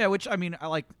video. yeah, which I mean, I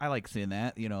like seeing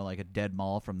that, like a dead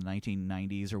mall from the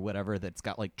 1990s or whatever that's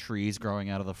got like trees growing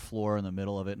out of the floor in the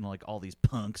middle of it, and like all these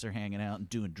punks are hanging out and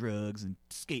doing drugs and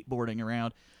skateboarding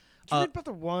around. Did you read about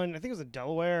the one, I think it was in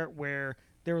Delaware, where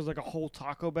there was like a whole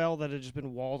Taco Bell that had just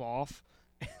been walled off?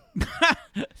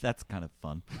 That's kind of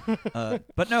fun.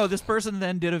 But no, this person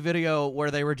then did a video where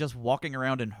they were just walking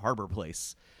around in Harbor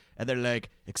Place. And they're like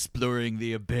exploring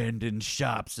the abandoned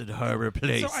shops at Harbor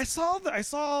Place. So I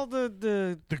saw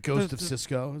the ghost of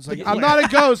Cisco. It's like, the- I'm not a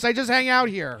ghost. I just hang out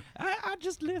here. I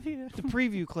just live here. the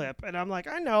preview clip, and I'm like,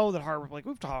 I know that Harbor Place.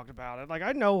 We've talked about it. Like,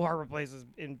 I know Harbor Place is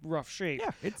in rough shape.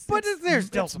 Yeah, it's there's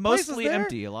still it's some places mostly there,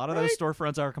 empty. A lot of those right?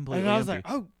 storefronts are completely And I was empty.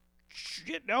 like, oh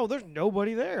shit, no, there's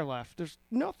nobody there left. There's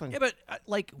nothing. Yeah, but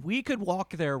like we could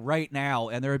walk there right now,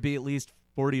 and there would be at least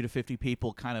 40 to 50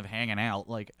 people kind of hanging out,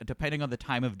 like depending on the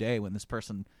time of day when this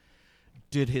person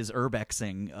did his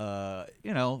urbexing.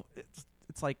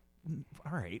 It's like,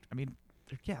 all right. I mean,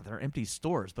 they're empty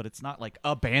stores, but it's not like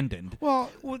abandoned. Well,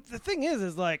 the thing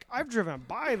is like I've driven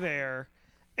by there,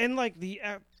 and like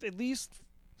at least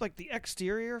like the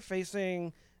exterior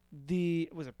facing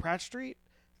was it Pratt Street?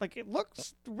 Like it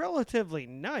looks relatively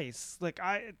nice. Like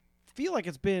I feel like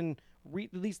it's been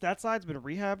at least that side's been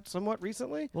rehabbed somewhat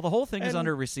recently. Well, the whole thing is And-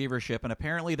 under receivership, and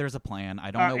apparently there's a plan. I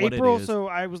don't know what April, it is. So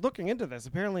I was looking into this.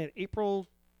 Apparently, in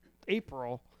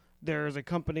April, there's a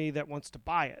company that wants to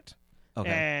buy it. Okay,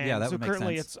 And yeah, that so would make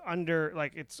currently sense.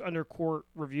 it's under court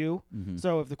review. Mhm.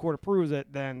 So if the court approves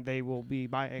it, then they will be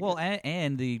buying. Well, it.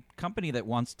 and the company that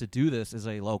wants to do this is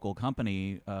a local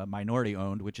company, minority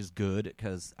owned, which is good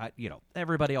because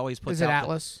everybody always puts. Is it out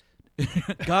Atlas?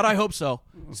 God, I hope so.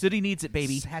 City needs it,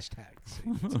 baby. Hashtag.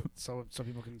 so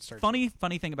people can search. Funny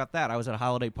thing about that, I was at a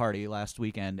holiday party last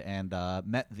weekend and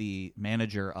met the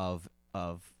manager of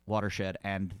Watershed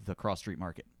and the Cross Street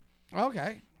Market.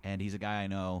 Okay. And he's a guy I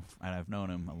know, and I've known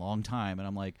him a long time, and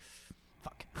I'm like,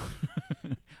 fuck.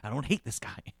 I don't hate this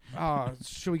guy.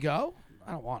 Should we go?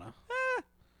 I don't want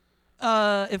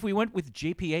to. If we went with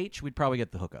JPH, we'd probably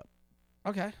get the hookup.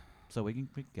 Okay. So we can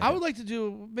get I it. would like to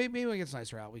do. Maybe when it gets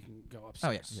nicer out, we can go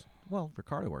upstairs. Oh, yeah. Well,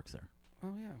 Ricardo works there.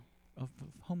 Oh yeah. Of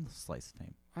Home Slice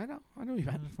fame. I know. I know you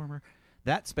had Former.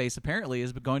 That space apparently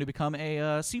is going to become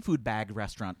a seafood bag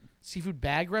restaurant. seafood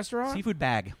bag restaurant. Seafood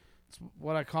bag. It's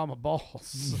what I call my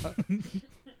balls.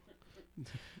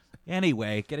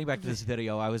 Anyway, getting back to this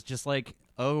video, I was just like,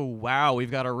 oh, wow,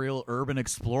 we've got a real urban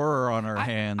explorer on our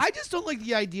hands. I just don't like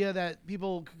the idea that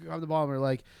people come to the bottom and are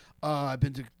like, I've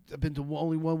been to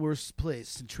only one worse place,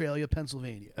 Centralia,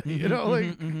 Pennsylvania. You know,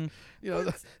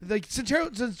 like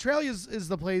Centralia is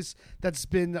the place that's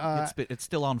been it's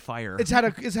still on fire. it's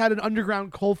had an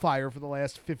underground coal fire for the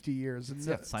last 50 years. And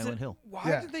Yeah, Silent Hill. Why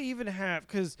Yeah. did they even have?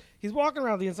 Because he's walking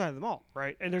around the inside of the mall,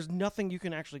 right? And there's nothing you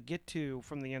can actually get to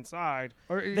from the inside.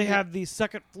 Or- They have the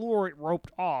second floor roped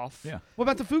off. Yeah. What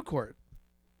about the food court?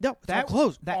 No, it's all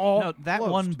closed. That Closed.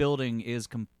 one building is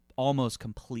almost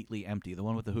completely empty. The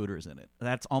one with the Hooters in it.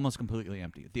 That's almost completely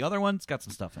empty. The other one's got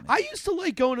some stuff in it. I used to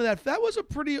like going to that. That was a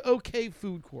pretty okay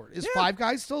food court. Is Yeah. Five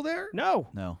Guys still there? No.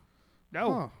 no.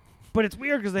 No. Huh. But it's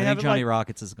weird because they I have think Johnny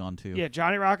Rockets is gone too. Yeah,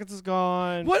 Johnny Rockets is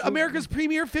gone. What? America's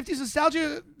premier 50s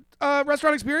nostalgia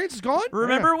restaurant experience is gone?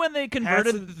 Remember when they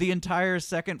converted the entire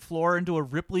second floor into a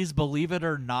Ripley's Believe It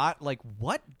or Not? Like,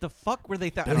 what the fuck were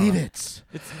they Believe it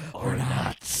or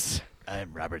not.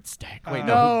 I'm Robert Stack. Wait,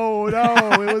 no,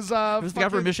 it was it was the guy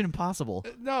from Mission Impossible.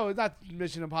 No, not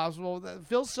Mission Impossible.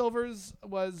 Phil Silvers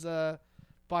was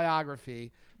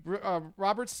biography.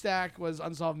 Robert Stack was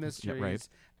Unsolved Mysteries. Yeah, right.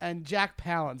 And Jack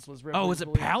Palance was Ripley's Was it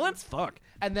Believe Palance? Fuck.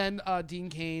 And then Dean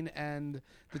Cain and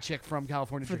the chick from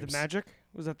California For Dreams. the Magic?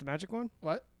 Was that the Magic one?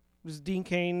 What? Was Dean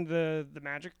Cain the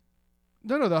Magic?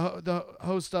 No, the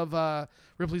host of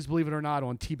Ripley's Believe It or Not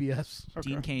on TBS. Okay.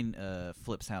 Dean Cain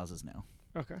flips houses now.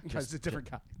 Okay. It's a different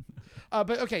guy.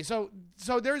 But okay, so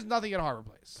there's nothing at Harbor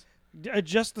Place.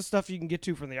 Just the stuff you can get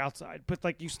to from the outside, but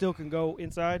like you still can go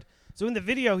inside. So in the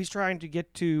video, he's trying to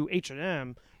get to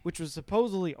H&M, which was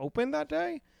supposedly open that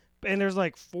day, and there's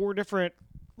like 4 different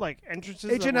like entrances.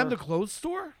 H&M, the clothes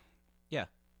store? Yeah.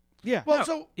 Yeah. Well, No,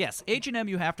 so yes, H&M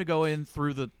you have to go in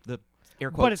through the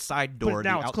air But quotes it's side door. But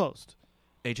now it's closed.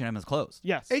 H&M is closed.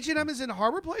 Yes. H&M is in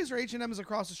Harbor Place or H&M is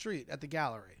across the street at the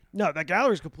gallery? No, that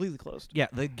gallery's completely closed. Yeah,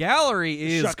 the gallery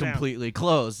is Shut down. completely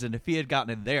closed, and if he had gotten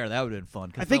in there, that would have been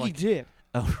fun. I think he did.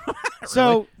 Oh,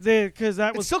 So because that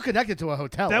It's was still connected to a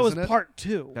hotel. that was isn't it? part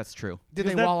 2. that's true. Did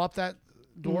they that- wall up that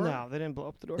door? No, they didn't blow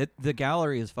up the door. The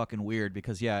gallery is fucking weird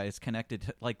because it's connected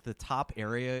to, like, the top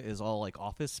area is all like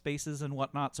office spaces and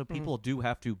whatnot, so people do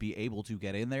have to be able to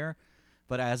get in there.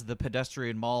 But as the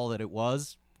pedestrian mall that it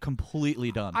was,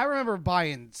 completely done. I remember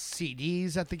buying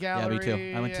CDs at the gallery. Yeah,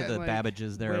 me too. I went to the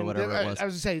Babbage's there or whatever it was. I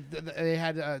was going to say, they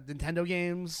had Nintendo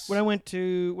games. when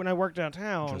I worked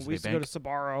downtown, Chesapeake we used to Bank. go to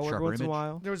Sbarro every Sharper once in a Image.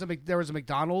 while. There was a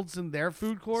McDonald's in their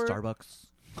food court. Starbucks.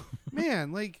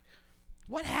 Man, like,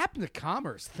 what happened to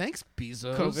commerce? Thanks,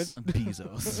 Bezos. COVID.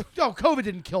 Bezos. No, COVID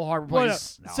didn't kill Harbor Well,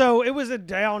 Place. No. So it was a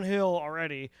downhill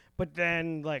already, but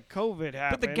then like COVID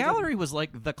happened. But the gallery was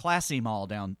like the classy mall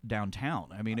downtown.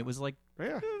 I mean, it was like,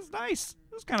 Yeah. it was nice.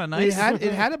 It was kind of nice.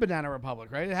 It had a Banana Republic,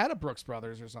 right? It had a Brooks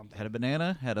Brothers or something. Had a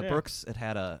banana, had a Yeah. Brooks, it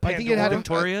had a I think it had a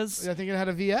Victoria's, I think it had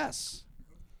a VS.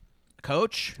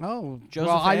 Coach, Oh, Joseph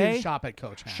well, I A. didn't shop at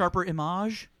Coach. Sharper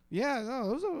Image. Yeah,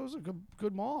 no, it was a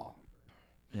good mall.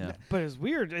 Yeah. But it's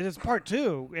weird. It's part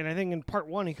 2, and I think in part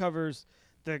 1 he covers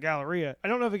the Galleria. I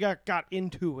don't know if he got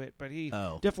into it, but he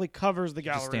definitely covers the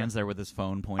Galleria. Just stands there with his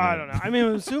phone pointed. I don't know. I mean,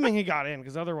 I'm assuming he got in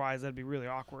because otherwise that'd be really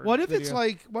awkward. What if video. it's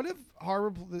like? What if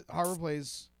Harbor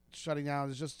Place shutting down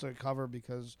is just to cover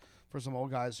because for some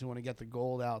old guys who want to get the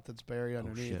gold out that's buried Oh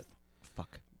underneath? shit!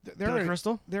 Fuck. Billy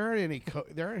Crystal? There aren't any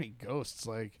ghosts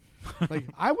like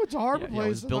I went to Harbor Yeah, Place. it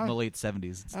was built in the and late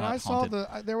 '70s. It's I not saw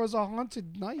haunted. there was a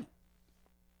haunted night.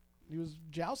 He was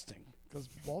jousting because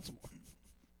Baltimore.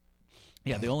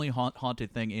 Yeah, the only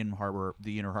haunted thing in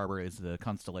the Inner Harbor, is the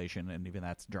Constellation, and even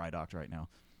that's dry docked right now.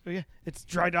 Oh, yeah, it's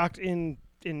dry docked in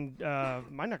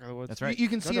my neck of the woods. That's right. You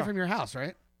can see No. it from your house,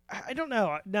 right? I don't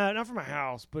know. No, not from my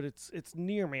house, but it's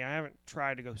near me. I haven't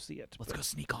tried to go see it. Let's go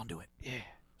sneak onto it. Yeah,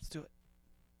 let's do it.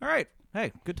 All right.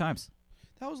 Hey, good times.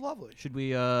 That was lovely. Should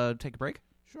we take a break?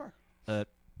 Sure.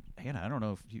 Hannah, I don't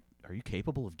know if are you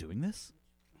capable of doing this?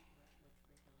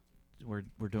 We're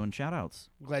doing shout outs.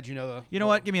 I'm glad you know the. You know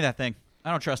what? Give me that thing. I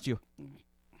don't trust you.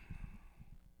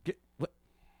 What?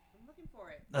 I'm looking for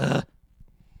it.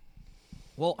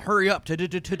 Well, hurry up today,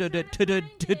 Junior.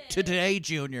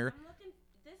 I'm looking.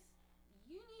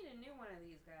 You need a new one of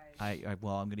these guys. I'm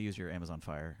going to use your Amazon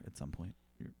Fire at some point.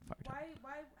 Your Fire Time.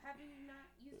 Why have you not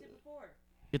used it before?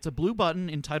 It's a blue button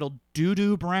entitled Doo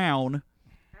Doo Brown.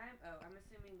 I'm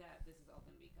assuming that this is all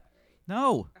gonna be cut, right?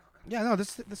 No, Yeah, no,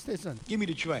 this stays in. Give me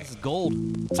the tray. this is gold.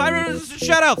 Time for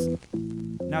shout outs.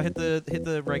 Now hit the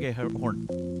reggae horn.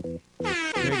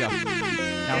 There you go.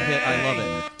 Now hit I love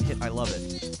it. Hit I love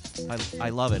it. I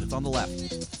love it. It's on the left.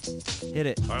 Hit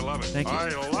it. I love it. Thank you. I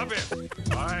love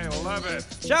it. I love it.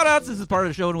 Shout outs. This is part of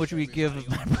the show in which we give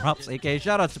props, aka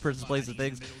shout outs to persons, places, and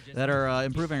things that are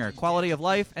improving our quality of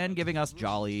life and giving us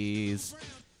jollies.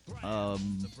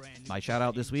 My shout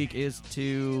out this week is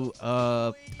to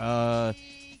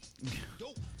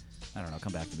I don't know.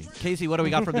 Come back to me, Casey. What do we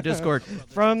got from the Discord?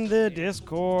 From the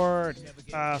Discord,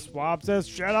 Swab says,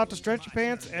 shout out to Stretchy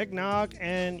Pants, Eggnog,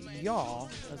 and y'all.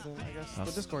 As in, I guess,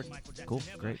 the Discord. Cool,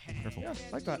 great, wonderful. Yeah,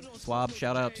 like that. Swab,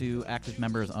 shout out to active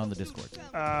members on the Discord.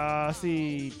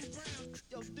 See.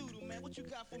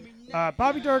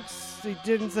 Bobby Dirks, he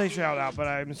didn't say shout out, but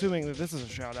I'm assuming that this is a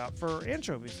shout out for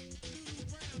anchovies.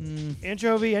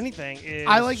 Anchovy, anything is.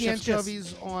 I like chef's kiss.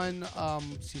 anchovies on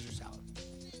Caesar salad.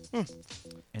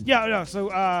 Yeah, no. So,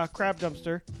 Crab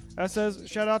Dumpster says,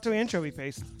 shout out to anchovy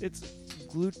paste. It's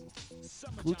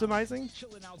Glutamizing?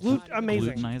 Glute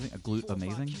amazing. Glutamizing? Glute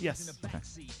amazing? Yes. Okay.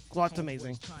 Glut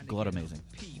amazing. Glut amazing.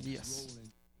 Yes.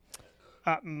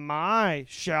 My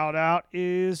shout out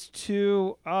is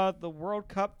to the World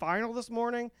Cup final this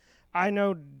morning. I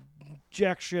know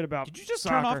jack shit about Did you just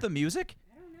soccer. turn off the music?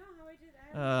 I don't know how I did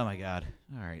that. Oh my god.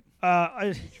 All right.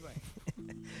 I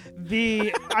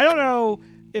don't know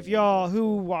if y'all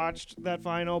who watched that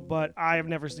final, but I have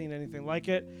never seen anything like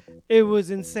it. It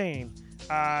was insane.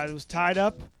 It was tied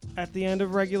up at the end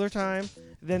of regular time.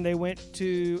 Then they went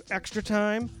to extra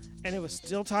time, and it was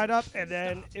still tied up. And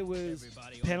then it was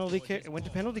penalty kick. It went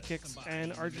to penalty kicks,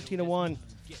 and Argentina won.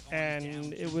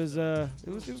 And it was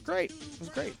great. It was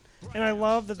great. And I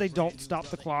love that they don't stop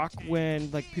the clock when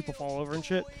like people fall over and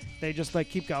shit. They just like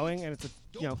keep going, and it's a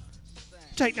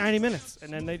take 90 minutes,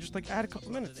 and then they just like add a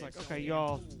couple minutes. Like, okay,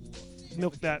 y'all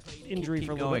milk that injury Keep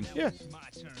for a little going. bit. Yeah,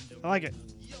 I like it.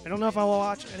 I don't know if I will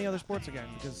watch any other sports again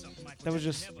because that was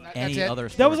just Any it. other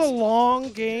sports? that was a long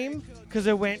game because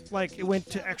it went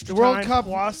to extra The World time Cup-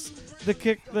 plus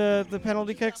the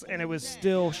penalty kicks, and it was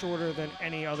still shorter than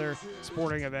any other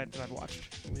sporting event that I've watched.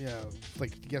 Yeah,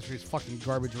 like yesterday's fucking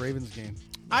garbage Ravens game.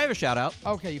 I have a shout out.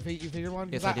 Okay, you figured one?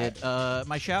 Yes, I did.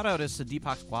 My shout out is to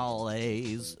Deepak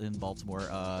Quales in Baltimore,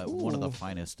 one of the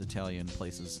finest Italian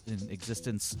places in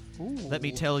existence. Let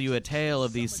me tell you a tale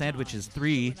of these sandwiches.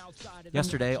 3.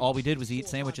 Yesterday, all we did was eat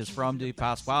sandwiches from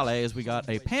Deepak Quales. We got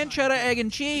a pancetta, egg,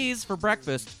 and cheese for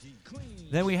breakfast.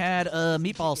 Then we had a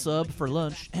meatball sub for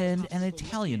lunch and an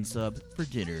Italian sub for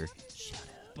dinner. Shout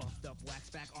out.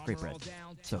 Great bread.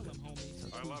 So good.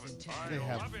 I love it. They I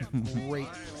have love it. great.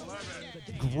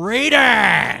 Great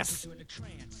ass!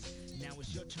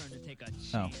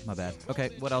 Oh, my bad. Okay,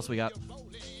 what else we got?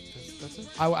 That's it.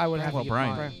 I would have Well, to get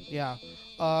Brian. mine. Yeah.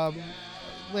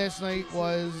 Last night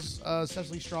was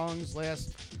Cecily Strong's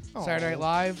last Saturday Night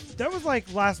Live. That was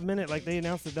like last minute, like they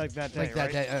announced it like that day, Like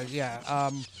that right? day, yeah.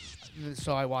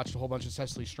 So I watched a whole bunch of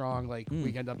Cecily Strong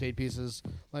weekend update pieces.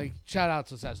 Like shout out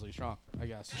to Cecily Strong, I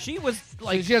guess. She was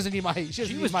like, She doesn't need my.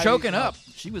 she was choking up.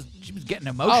 She was getting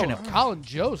emotional. Oh, Colin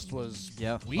Jost was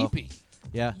Yeah. weepy.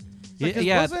 Yeah. Because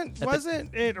yeah.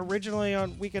 wasn't it originally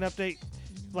on Weekend Update?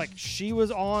 Like she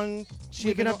was on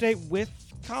Weekend was- Update with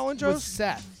Colin With Jost.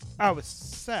 Seth, Oh, it was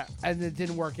Seth. and it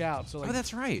didn't work out. So like, Oh,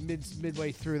 that's right.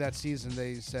 midway through that season,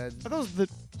 they said. I thought it was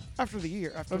after the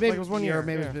year. After Or maybe like, it was 1 year. or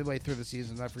maybe it yeah. was midway through the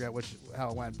season. I forget how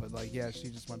it went, but like, yeah, she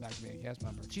just went back to being a cast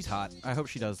member. She's hot. I hope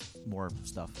she does more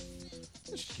stuff.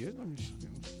 She's cute. I mean,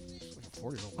 she's like a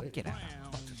 40-year-old lady. Get out.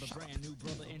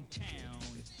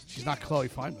 She's not Chloe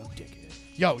Fineman. Dickhead.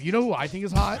 Yo, you know who I think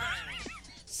is hot?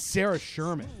 Sarah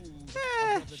Sherman.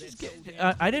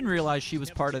 I didn't realize she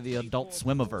was part of the Adult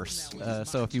Swimiverse.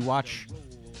 So if you watch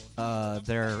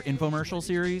their infomercial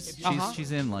series,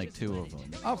 she's in like 2 of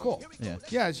them. Oh, cool. Yeah.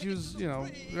 Yeah, she was,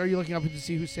 are you looking up to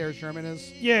see who Sarah Sherman is?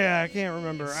 Yeah, I can't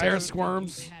remember. Sarah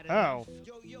Squirms. Oh.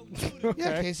 Okay.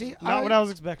 Yeah, Casey. Not what I was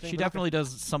expecting. She but definitely does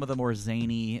some of the more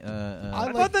zany. I I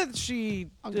like- thought that she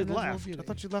did Unconventional left. beauty. I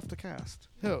thought she left the cast.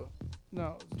 Who?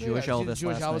 No. Jewish she's Elvis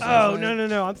Jewish last Elvis night. Oh last night.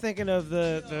 no! I'm thinking of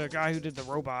the guy who did the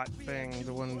robot thing.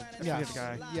 The one. I forget the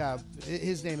guy. Yeah,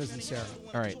 his name isn't Sarah.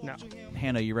 All right. No.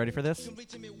 Hannah, you ready for this?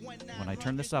 When I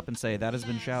turn this up and say that has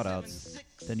been shout-outs,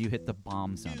 then you hit the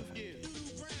bomb sound effect.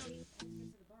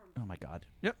 Oh my god.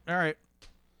 Yep. All right.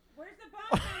 Where's the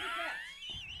bomb sound effect?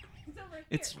 It's over here.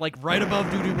 It's like right above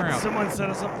Doo-Doo Brown. Someone set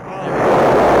us up.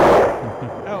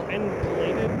 Oh, and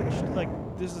belated. Like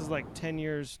this is like 10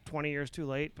 years, 20 years too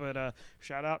late. But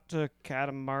shout out to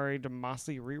Katamari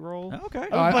Damacy reroll. Okay.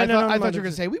 Oh, I playing it on thought you Monday. were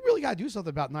going to say, we really got to do something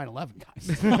about 9/11,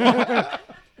 guys.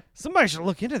 Somebody should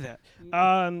look into that.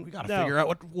 We got to figure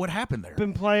out what happened there.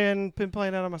 Been playing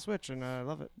that on my Switch, and I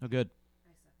love it. Oh, good.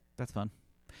 That's fun.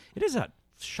 It is a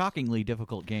shockingly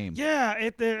difficult game. Yeah,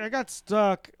 I got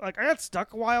stuck. Like I got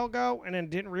stuck a while ago, and then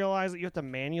didn't realize that you have to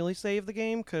manually save the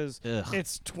game because Ugh.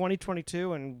 it's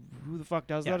 2022, and who the fuck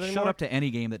does Yeah, that anymore? shut up to any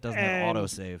game that doesn't have And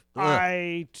autosave.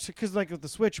 Because like with the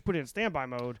Switch, you put it in standby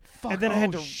mode, Fuck, and then I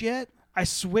had to. shit. I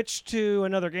switched to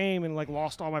another game and like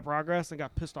lost all my progress and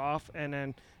got pissed off, and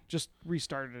then just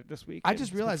restarted it this week. I and just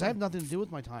it's been realized I fun. have nothing to do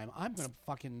with my time. I'm going to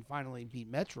fucking finally beat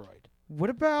Metroid. What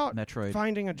about Metroid.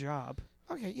 finding a job?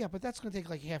 Okay, yeah, but that's going to take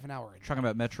like half an hour. Talking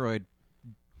about Metroid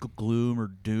Gloom or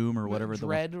Doom or whatever.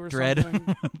 Dread the or Dread.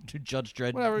 something. Judge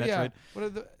Dredd. Whatever, Metroid. yeah. What are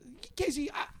the, Casey,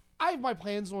 I have my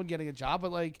plans on getting a job,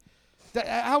 but like,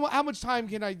 how much time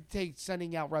can I take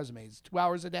sending out resumes? 2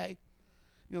 hours a day?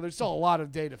 There's still a lot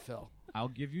of day to fill. I'll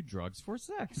give you drugs for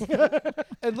sex.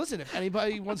 And listen, if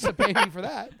anybody wants to pay me for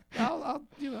that,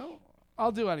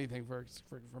 I'll do anything for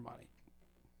money.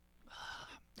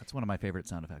 That's one of my favorite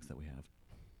sound effects that we have.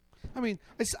 I mean,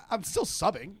 I'm still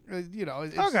subbing.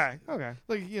 It's, Okay.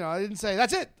 Like, I didn't say,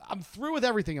 that's it. I'm through with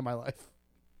everything in my life.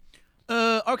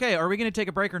 Okay, are we going to take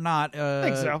a break or not? I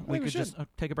think so. We could just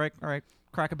take a break. All right,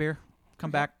 crack a beer.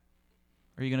 Come back.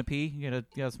 Are you going to pee? You going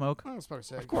to smoke? I was supposed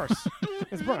to say. Of course.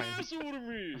 It's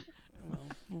Brian.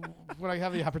 When I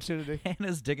have the opportunity.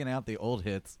 Hannah's digging out the old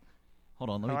hits. Hold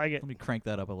on, I like it. let me crank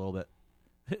that up a little bit.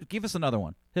 Give us another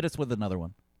one. Hit us with another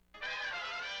one.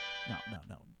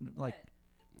 No. Like,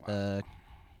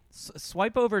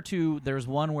 swipe over to. There's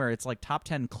one where it's like top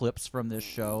 10 clips from this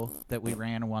show that we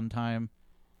ran one time.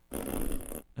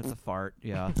 That's a fart.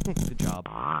 Yeah, good job.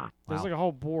 There's Wow. like a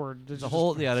whole board. There's a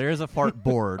whole. Yeah, there is a fart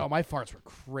board. Oh, my farts were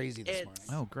crazy this morning.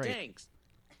 Oh, great. Stinks.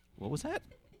 What was that?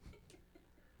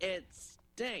 It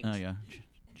stinks. Oh yeah.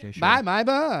 Jay Sherry. Buy my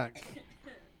book.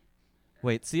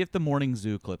 Wait, see if the morning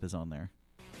zoo clip is on there.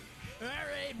 All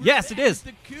right. Yes, it is.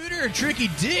 The Cooter, Tricky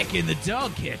Dick, and the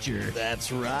Dog Catcher.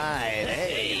 That's right.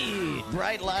 Hey,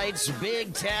 bright lights,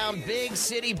 big town, big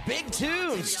city, big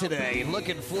tunes today.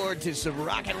 Looking forward to some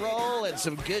rock and roll and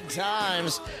some good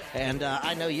times. And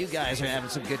I know you guys are having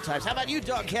some good times. How about you,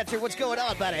 Dog Catcher? What's going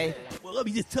on, buddy? Well, let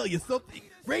me just tell you something.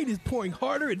 Rain is pouring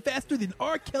harder and faster than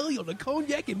R. Kelly on a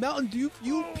cognac and Mountain Dew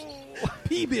fueled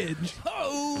pee binge.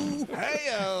 Oh!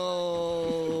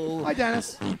 Hey-o. Hi,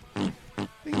 Dennis.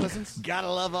 He listens. Gotta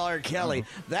love R. Kelly.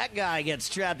 That guy gets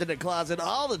trapped in the closet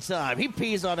all the time. He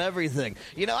pees on everything.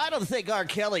 I don't think R.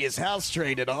 Kelly is house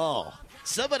trained at all.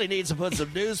 Somebody needs to put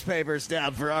some newspapers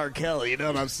down for R. Kelly. You know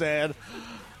what I'm saying?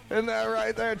 Isn't that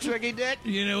right there, Tricky Dick?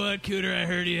 You know what, Cooter? I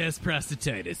heard he has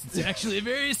prostatitis. It's actually a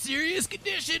very serious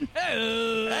condition.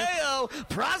 Hey-o. Hey-o,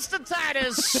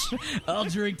 prostatitis. I'll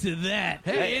drink to that.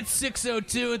 Hey, it's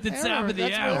 6:02 at the top of the That's where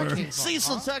that hour. came from,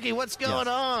 Cecil huh? Tucky, what's going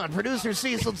on? Producer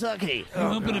Cecil Tucky. You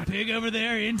humping a pig over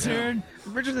there, intern?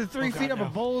 Richer than 3 feet up a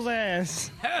bull's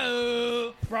ass.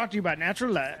 Ho! Brought to you by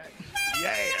Natural Light.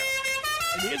 Yeah.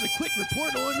 And here's a quick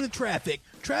report on the traffic.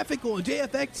 Traffic on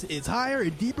JFX is higher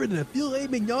and deeper than a filet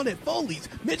mignon at Foley's.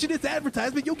 Mention this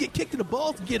advertisement, you'll get kicked in the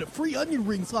balls and get a free onion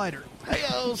ring slider.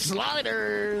 Hey-o,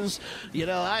 sliders.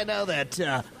 I know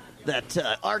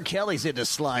that R. Kelly's into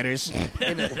sliders.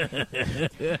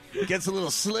 Gets a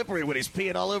little slippery when he's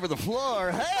peeing all over the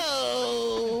floor.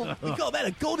 Hey-o. We call that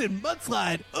a golden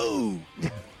mudslide. Ooh.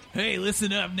 Hey,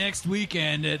 listen up next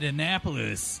weekend at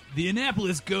Annapolis. The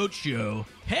Annapolis Goat Show.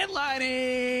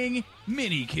 Headlining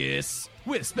Mini Kiss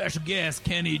with special guest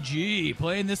Kenny G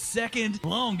playing the second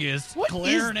longest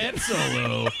clarinet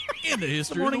solo in the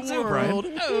history of the Zoo, world.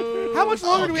 Oh. How much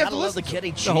longer do we have Gotta to love listen the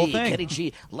Kenny G. The whole thing. Kenny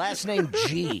G. Last name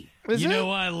G. Is You it? know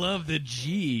I love the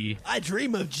G. I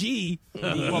dream of G.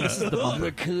 Well, this is the bumper.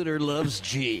 The Cooter loves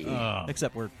G.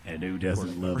 Except we're. And who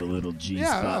doesn't love a little G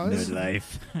Yeah, spot no, in this- their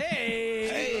life?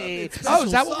 Hey. Oh,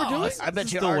 is that what we're doing? I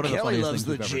bet you Still R. one of the Kelly funniest loves things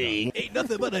the we've ever G. Ain't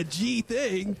nothing but a G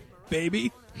thing,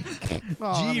 baby. Oh,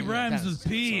 I G mean, rhymes that's-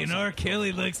 with P, and R.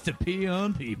 Kelly likes to pee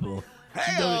on people.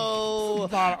 Hey-o. lot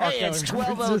of R. Hey, Kelly it's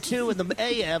 12:02 in the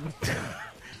a.m.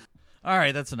 All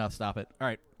right, that's enough. Stop it. All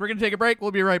right, we're gonna take a break.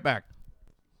 We'll be right back.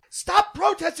 Stop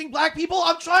protesting black people.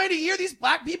 I'm trying to hear these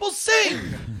black people sing.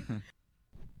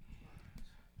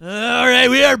 All right,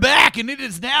 we are back, and it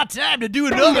is now time to do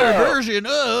another version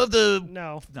of the...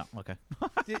 No. No, okay.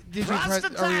 Did you press, are we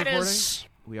recording? Prostatitis.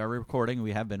 We are recording.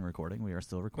 We have been recording. We are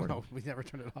still recording. No, we never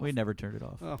turned it off. We never turned it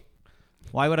off. Oh.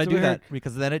 Why would I So do we that? heard-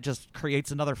 Because then it just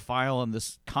creates another file on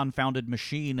this confounded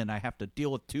machine, and I have to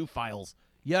deal with 2 files.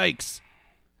 Yikes!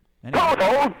 Anyway. All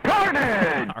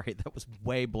right, that was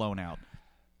way blown out.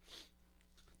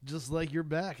 Just like you're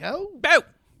back. Oh. Bow!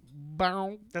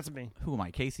 Bow. That's me. Who am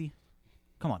I, Casey?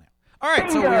 Come on now. All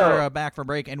right, so we are back from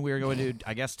break, and we are going to,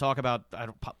 I guess, talk about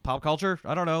pop culture.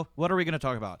 I don't know. What are we going to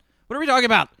talk about? What are we talking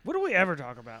about? What do we ever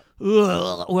talk about?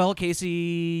 Well, Casey,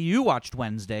 you watched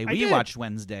Wednesday. We did. watched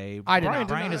Wednesday. I did Brian, not.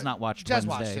 Brian has not watched Jess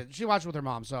Wednesday. watched it. She watched it with her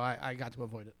mom, so I got to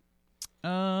avoid it.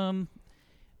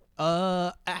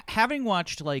 Having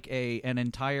watched like an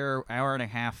entire hour and a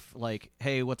half, like,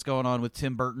 hey, what's going on with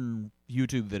Tim Burton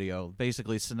YouTube video,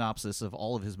 basically synopsis of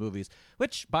all of his movies,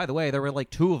 which, by the way, there were like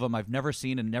 2 of them I've never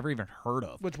seen and never even heard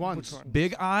of. Which ones?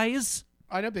 Big Eyes?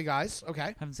 I know Big Eyes.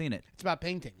 Okay. Haven't seen it. It's about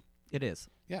painting. It is.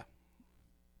 Yeah.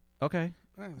 Okay.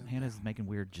 I don't know. Hannah's making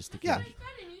weird gesticulations.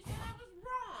 Yeah.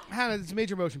 Hannah, it's a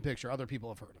major motion picture. Other people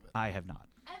have heard of it. I have not.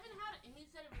 Evan had it, and he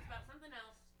said it was about something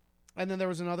else. And then there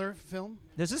was another film.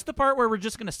 Is this the part where we're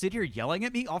just going to sit here yelling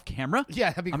at me off camera? Yeah,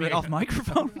 that'd be I mean, great. off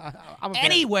microphone? I'm a fan.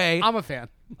 Anyway, I'm a fan.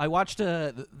 I watched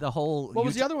the whole... What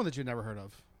was the other one that you'd never heard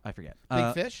of? I forget.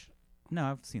 Big Fish? No,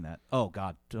 I've seen that. Oh,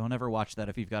 God. Don't ever watch that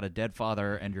if you've got a dead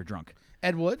father and you're drunk.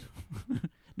 Ed Wood?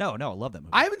 No, I love that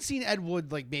movie. I haven't seen Ed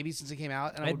Wood like maybe since it came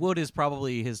out. And Ed Wood is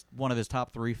probably one of his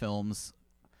top 3 films.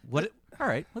 What? All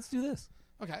right, let's do this.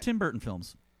 Okay. Tim Burton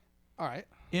films All right.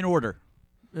 in order.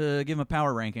 Give him a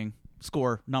power ranking,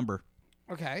 score, number.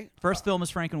 Okay. First film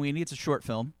is Frankenweenie. It's a short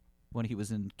film when he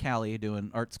was in Cali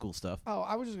doing art school stuff. Oh,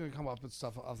 I was just gonna come up with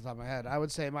stuff off the top of my head. I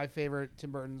would say my favorite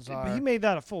Tim Burton's are. But he made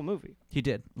that a full movie. He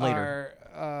did later.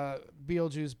 Are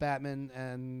Beetlejuice, Batman,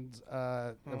 and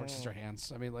Edward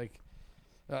Scissorhands. I mean, like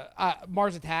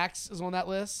Mars Attacks is on that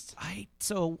list. I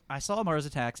saw Mars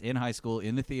Attacks in high school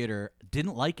in the theater.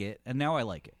 Didn't like it, and now I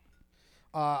like it.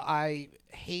 I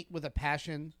hate with a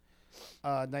passion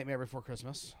Nightmare Before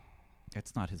Christmas.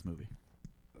 It's not his movie.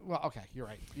 Well, okay, you're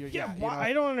right.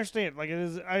 I don't understand. Like,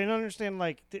 I don't understand.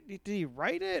 Like, did he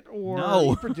write it or No.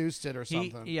 He produced it or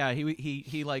something.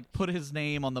 He like put his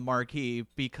name on the marquee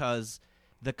because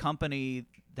the company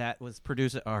that was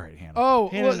producing. All right, Hannah. Oh,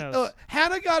 Hannah knows.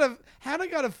 Hannah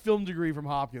got a film degree from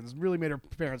Hopkins. Really made her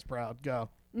parents proud. Go.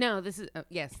 No, this is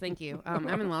yes, thank you. I'm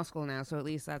in law school now, so at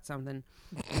least that's something.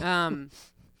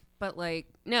 But like,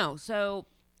 no, so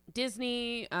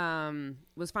Disney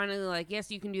was finally like, yes,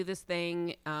 you can do this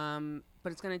thing,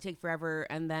 but it's going to take forever.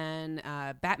 And then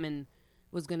Batman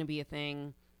was going to be a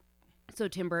thing. So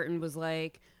Tim Burton was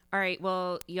like, all right,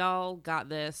 well, y'all got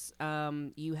this.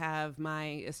 You have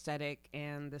my aesthetic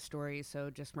and the story, so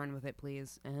just run with it,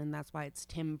 please. And that's why it's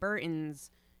Tim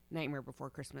Burton's Nightmare Before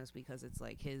Christmas, because it's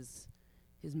like his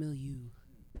milieu.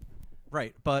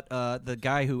 Right, but the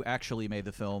guy who actually made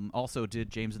the film also did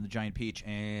James and the Giant Peach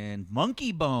and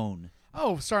Monkey Bone.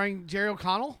 Oh, starring Jerry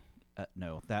O'Connell?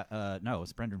 No,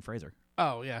 it's Brendan Fraser.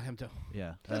 Oh, yeah, him too.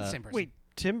 Yeah, That's the same person. Wait,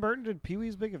 Tim Burton did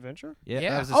Pee-wee's Big Adventure? Yeah. Yeah.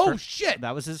 That was his Oh, first, shit!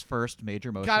 That was his first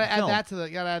major motion Gotta film. add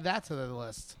that to the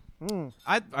list.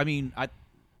 I mean,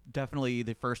 definitely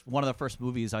one of the first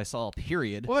movies I saw.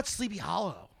 Period. What about Sleepy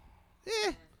Hollow?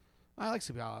 I like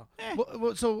Sleepy Hollow.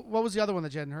 So what was the other one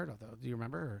that you hadn't heard of, though? Do you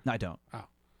remember? I don't. Oh.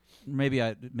 Maybe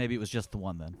it was just the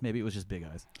one then. Maybe it was just Big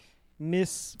Eyes.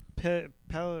 Miss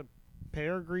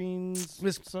Peregrine's.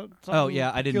 Oh,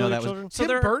 yeah, I didn't know that was- Children? So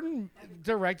Tim Burton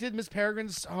directed Miss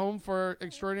Peregrine's Home for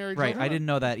Extraordinary Right. Children? I didn't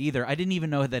know that either. I didn't even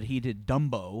know that he did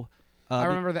Dumbo. I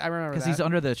remember that. Because he's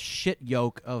under the shit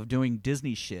yoke of doing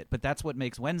Disney shit. But that's what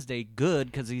makes Wednesday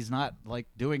good, because he's not like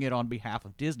doing it on behalf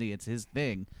of Disney. It's his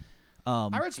thing. I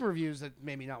read some reviews that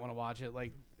made me not want to watch it.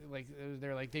 Like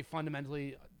they're like they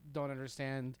fundamentally don't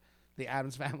understand the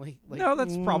Addams Family. Like, No,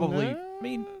 that's probably. I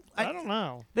mean, I don't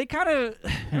know. They kind of.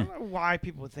 I don't know why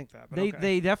people would think that. But okay.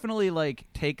 They definitely like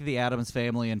take the Addams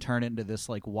Family and turn it into this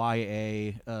like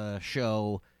YA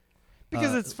show.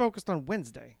 Because it's focused on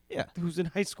Wednesday. Yeah. Who's in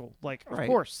high school. Like, of Right.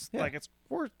 course. Yeah. Like, of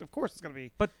course it's going to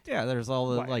be. But yeah, there's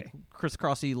all the YA. like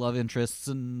crisscrossy love interests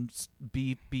and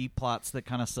B plots that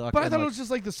kind of suck. But I and, thought like, it was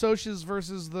just like the Socias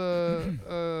versus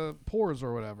the Poors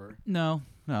or whatever. no.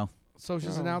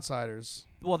 Socias and Outsiders.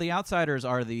 Well, the outsiders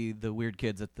are the weird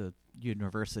kids at the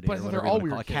university, But I or thought whatever they're you all wanna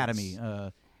call weird it, academy.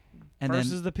 kids. And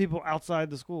versus then, the people outside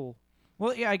the school.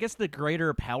 well, yeah, I guess the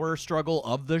greater power struggle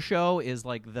of the show is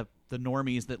like the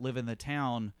normies that live in the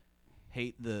town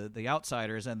hate the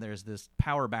outsiders, and there's this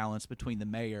power balance between the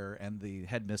mayor and the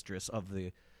headmistress of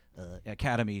the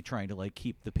academy trying to like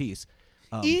keep the peace.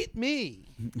 Eat me.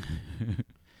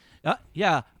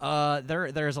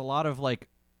 There's a lot of like,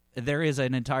 there is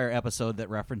an entire episode that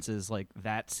references like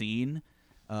that scene,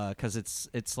 because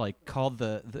it's like called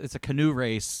it's a canoe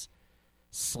race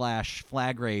 /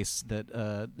 flag race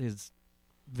that is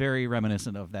very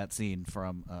reminiscent of that scene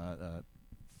from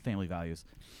Family Values.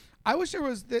 I wish there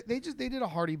was. They did a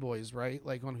Hardy Boys, right?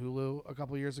 Like on Hulu a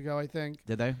couple years ago, I think.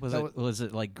 Did they? Was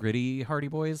it like gritty Hardy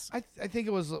Boys? I think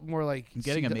it was more like. I'm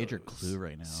getting a major clue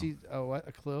right now. What,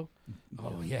 a clue?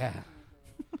 Oh yeah.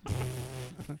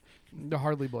 The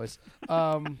Hardly Boys.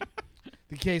 The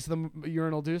case of the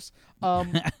urinal deuce.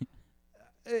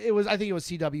 It was. I think it was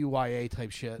CWYA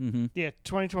type shit. Mm-hmm. Yeah,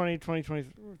 2020,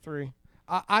 2023.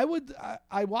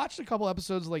 I watched a couple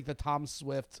episodes of like the Tom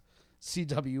Swift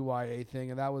CWYA thing,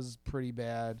 and that was pretty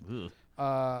bad.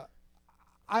 I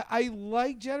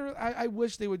like general. I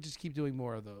wish they would just keep doing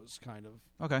more of those kind of.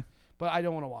 Okay. But I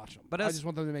don't want to watch them. But I just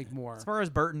want them to make more. As far as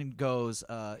Burton goes,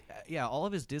 yeah, all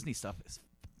of his Disney stuff is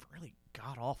really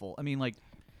god awful. I mean, like,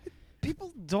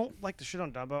 People don't like to shit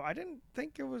on Dumbo. I didn't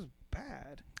think it was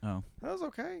bad. oh, That was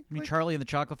okay. I mean, Charlie and the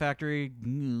Chocolate Factory,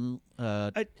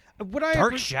 What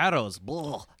Dark Shadows,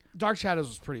 blah. Dark Shadows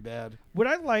was pretty bad. What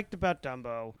I liked about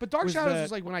Dumbo, But Dark was Shadows that-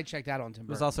 was like when I checked out on Tim It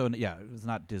was Burton. also, it was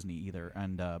not Disney either,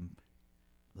 and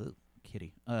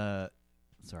kitty.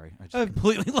 Sorry, I just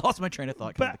completely lost my train of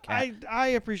thought. But The cat. I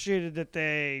appreciated that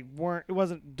they weren't. It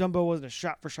wasn't Dumbo wasn't a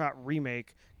shot for shot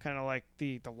remake, kind of like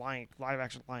the live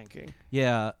action Lion King.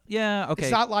 Yeah. Okay.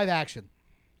 It's not live action.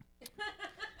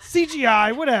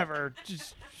 CGI, whatever.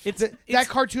 Just That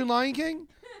cartoon Lion King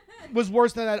was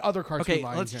worse than that other cartoon Okay,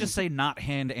 Lion let's King. just say not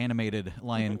hand animated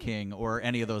Lion King or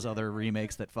any of those other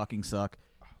remakes that fucking suck.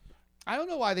 I don't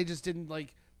know why they just didn't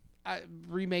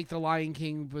remake the Lion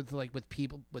King with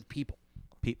people.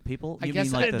 People? I You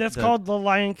guess mean like that's the, called The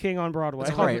Lion King on Broadway.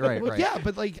 That's right. Well, yeah,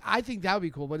 but I think that would be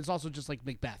cool. But it's also just like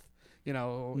Macbeth,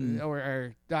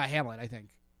 or Hamlet. I think.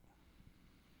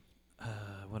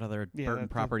 What other Yeah, Burton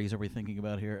that's properties are we thinking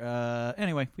about here?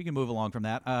 Anyway, we can move along from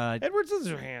that. Edward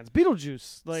Scissorhands,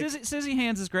 Beetlejuice. Sizzy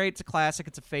Hands is great. It's a classic.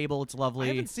 It's a fable. It's I lovely.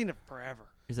 haven't seen it forever.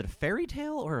 Is it a fairy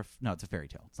tale or no? It's a fairy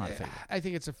tale. It's not a fable. I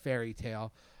think it's a fairy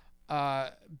tale.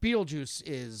 Beetlejuice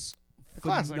is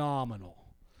classic. phenomenal.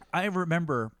 I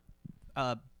remember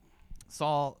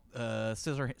saw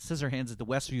Scissorhands at the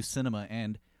Westview Cinema,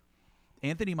 and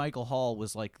Anthony Michael Hall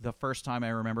was like the first time I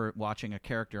remember watching a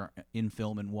character in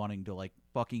film and wanting to like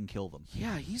fucking kill them.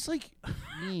 Yeah, he's like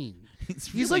mean. He's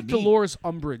He's really like mean. Dolores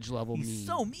Umbridge level He's mean.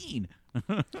 so mean.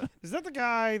 Is that the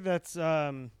guy that's?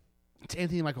 It's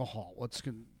Anthony Michael Hall.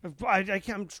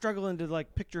 I'm struggling to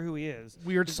like picture who he is.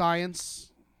 Weird Science.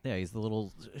 Yeah, he's the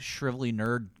little shrivelly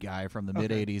nerd guy from the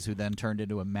mid '80s who then turned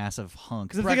into a massive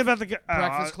hunk. Because I'm thinking about the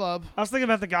Breakfast Club. I was thinking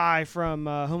about the guy from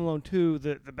Home Alone 2,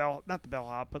 the bell, not the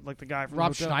bellhop, but like the guy from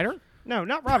Rob Hotel. Schneider. No,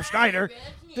 not Rob Schneider.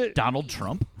 Donald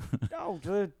Trump. No,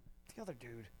 the other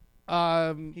dude.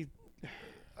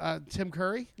 Tim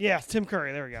Curry. Yes, Tim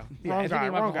Curry. There we go. Yeah, Wrong Anthony guy.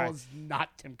 Michael Wrong guy. Hall is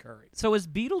not Tim Curry. So is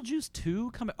Beetlejuice 2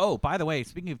 coming? Oh, by the way,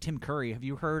 speaking of Tim Curry, have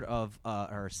you heard of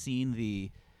or seen the?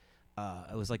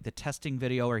 It was like the testing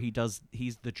video where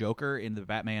he's the Joker in the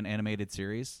Batman animated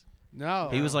series. No,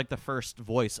 He was like the first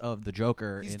voice of the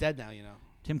Joker. he's dead now. You know.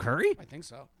 Tim Curry? I think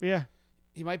so. Yeah.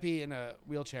 He might be in a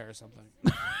wheelchair or something.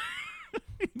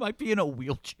 He might be in a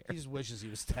wheelchair. He just wishes he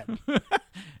was dead.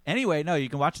 Anyway, no, you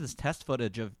can watch this test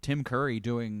footage of Tim Curry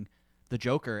doing the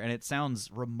Joker, and it sounds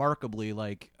remarkably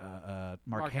like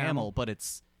Mark Hamill, but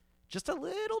it's just a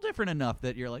little different enough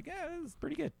that you're like, yeah, it's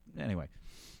pretty good. Anyway.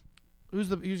 Who's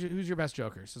your best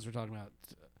Joker? Since we're talking about,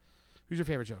 who's your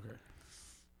favorite Joker?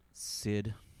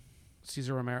 Sid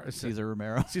Romero. Romero. Caesar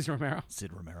Romero.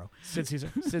 Sid Romero.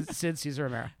 Sid Caesar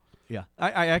Romero. Yeah.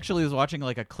 I actually was watching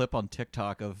like a clip on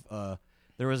TikTok of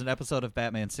there was an episode of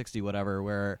Batman 60 whatever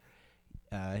where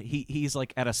he's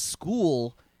like at a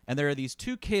school and there are these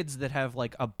two kids that have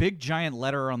like a big giant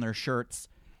letter on their shirts.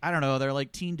 I don't know, they're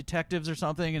like teen detectives or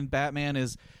something, and Batman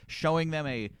is showing them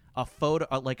a photo,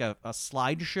 like a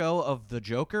slideshow of the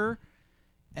Joker,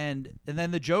 and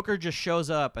then the Joker just shows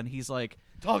up and he's like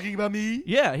Talking about me?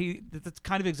 yeah, that's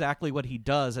kind of exactly what he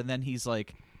does, and then he's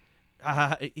like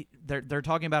they're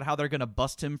talking about how they're going to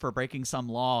bust him for breaking some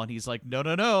law, and he's like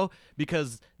no,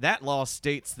 because that law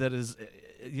states that is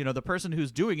the person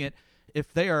who's doing it,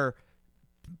 if they are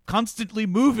constantly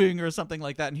moving or something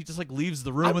like that, and he just like leaves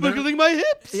the room I'm and they're wiggling my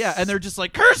hips. yeah, and they're just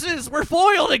like, curses, we're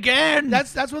foiled again.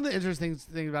 That's one of the interesting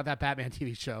things about that Batman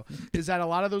TV show is that a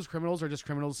lot of those criminals are just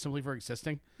criminals simply for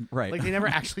existing. right. Like they never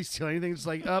actually steal anything. It's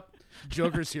like,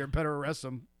 Joker's here, better arrest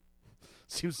him.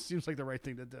 Seems like the right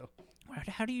thing to do.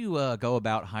 How do you go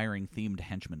about hiring themed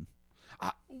henchmen?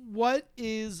 I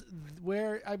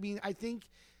think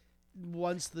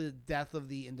once the death of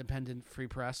the independent free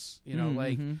press,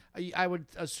 I would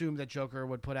assume that Joker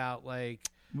would put out like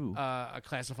a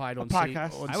classified on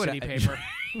podcast. City paper.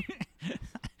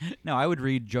 No, I would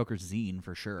read Joker's zine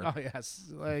for sure. Oh yes,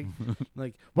 like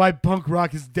why punk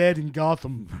rock is dead in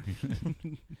Gotham.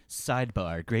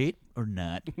 Sidebar, great or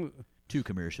not? Too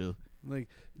commercial. Like,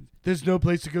 there's no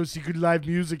place to go see good live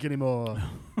music anymore.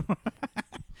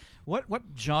 What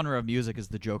genre of music is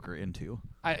the Joker into?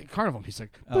 Carnival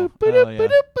music. Oh, yeah.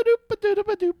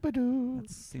 That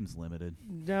seems limited.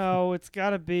 No, it's got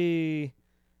to be.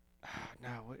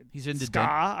 No, He's into ska.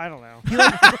 I don't know.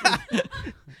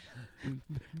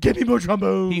 Give me more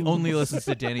trombone. He only listens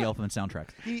to Danny Elfman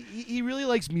soundtracks. He really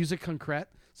likes music concrete,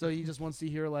 so he just wants to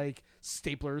hear like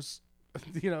staplers.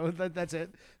 That's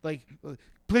it. Like,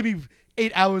 play me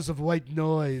 8 hours of white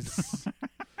noise.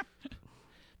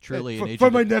 Truly,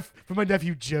 for my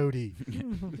nephew Jody.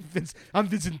 I'm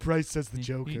Vincent Price, says the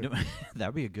Joker. That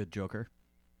would be a good Joker.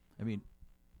 I mean,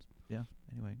 yeah.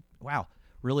 Anyway, wow.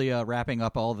 Really wrapping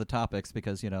up all the topics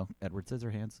because Edward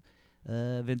Scissorhands,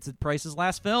 Vincent Price's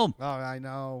last film. Oh, I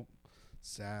know.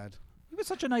 Sad. He was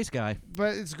such a nice guy.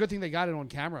 But it's a good thing they got it on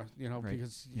camera, Right.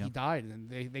 because Yeah. he died and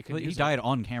they could. He died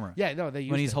on camera. Yeah, no, they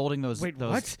used when he's it. holding those Wait,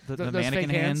 those what? the Those mannequin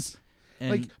fake hands.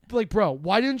 And like, bro,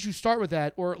 why didn't you start with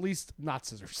that, or at least not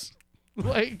scissors?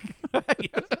 Like,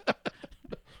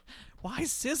 why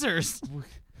scissors?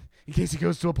 in case he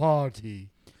goes to a party.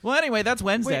 Well, anyway, that's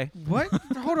Wednesday. Wait, what?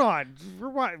 Hold on.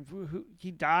 Rewind. He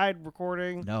died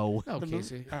recording. No. No, The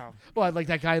Casey. Oh. Well, like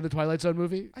that guy in the Twilight Zone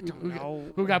movie. I don't know.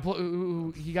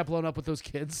 Who he got blown up with those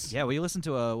kids. Yeah, we listened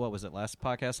to what was it, last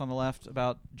podcast on the left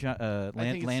about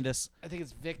Landis I think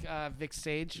it's Vic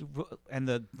Sage. and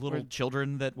the little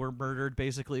children that were murdered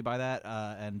basically by that.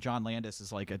 And John Landis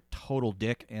is like a total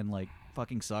dick and like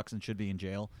fucking sucks and should be in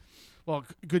jail. Well,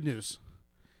 good news.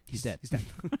 He's dead. He's dead.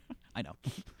 I know.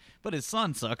 But his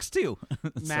son sucks too.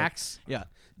 So, Max. yeah.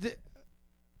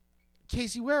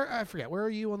 Casey, I forget. Where are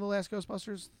you on the last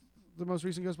Ghostbusters? The most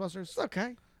recent Ghostbusters? It's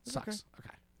okay. It's Sucks.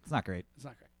 Okay. It's not great. It's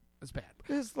not great. It's bad.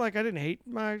 It's like I didn't hate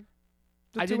the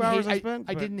I 2 didn't hours hate, I spent.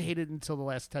 I but- didn't hate it until the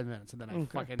last 10 minutes, and then I Okay.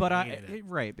 fucking But hated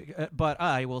it. but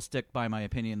I will stick by my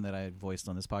opinion that I voiced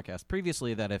on this podcast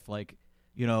previously, that if like,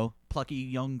 plucky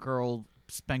young girl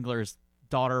Spengler's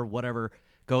daughter, whatever,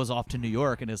 goes off to New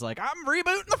York and is like, I'm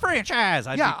rebooting the franchise.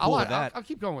 I'd be cool with that. I'll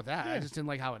keep going with that. I just didn't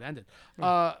like how it ended.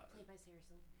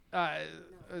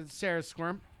 Sarah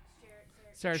Squirm.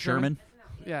 Sarah Sherman.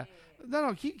 Yeah.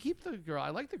 No, keep the girl. I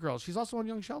like the girl. She's also on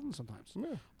Young Sheldon sometimes.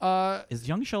 Is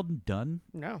Young Sheldon done?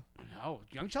 No. No,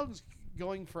 Young Sheldon's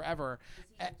going forever.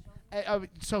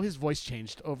 So his voice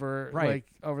changed over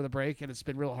over the break, and it's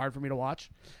been real hard for me to watch.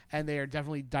 And they are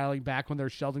definitely dialing back on their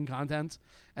Sheldon content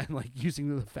and like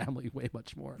using the family way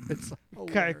much more. It's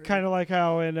Kind of like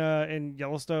how in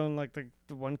Yellowstone, like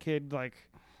the one kid like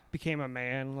became a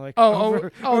man. Like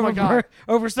my God.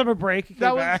 over summer break, he That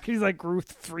came was- back. He's like grew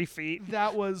 3 feet.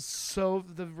 That was so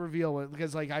the reveal,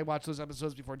 because like I watched those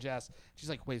episodes before Jess. She's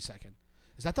like, "Wait a second,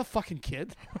 is that the fucking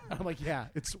kid?" And I'm like, "Yeah,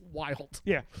 it's wild."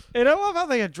 Yeah, and I love how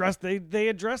they addressed they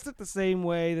addressed it the same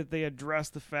way that they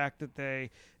addressed the fact that they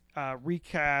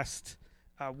recast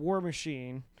War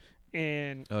Machine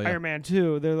in Iron Man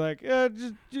 2. They're like,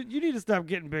 you need to stop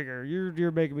getting bigger.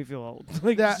 You're making me feel old.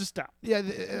 Like, just stop.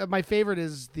 Yeah, my favorite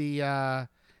is the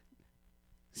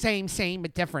same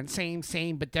but different.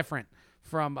 Same but different.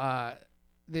 From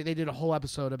they did a whole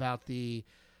episode about the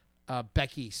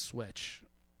Becky switch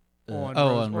on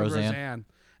on Roseanne,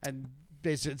 and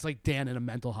basically it's like Dan in a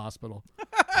mental hospital.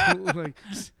 Like,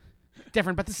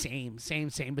 different but the same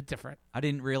but different. I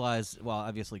didn't realize. Well,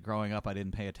 obviously, growing up, I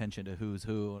didn't pay attention to who's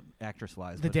who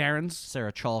actress-wise. The but Darrens.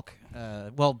 Sarah Chalk.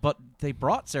 But they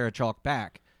brought Sarah Chalk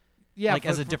back. Yeah,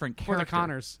 as a different character. for the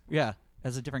Connors. Yeah,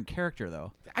 as a different character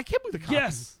though. I can't believe the Connors.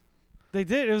 Yes, they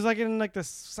did. It was like in like the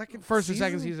first or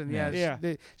second season. Yeah,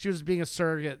 Yeah. She was being a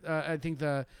surrogate. I think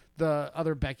the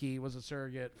other Becky was a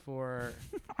surrogate for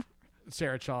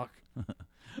Sarah Chalk.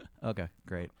 Okay,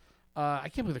 great. I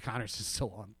can't believe the Connors is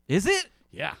still on. Is it?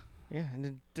 Yeah, Yeah, and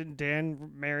then didn't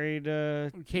Dan married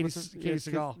Katie what's her-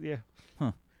 Sagal.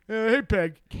 Yeah, Hey,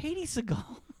 Peg. Katie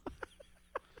Sagal.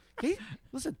 Hey,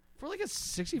 listen, for like a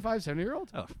 65, 70-year-old,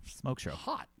 Oh, smoke show.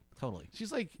 hot. Totally.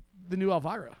 She's like the new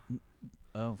Elvira.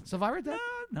 Oh, Is Elvira dead?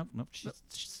 no.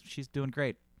 She's doing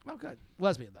great. Oh, good.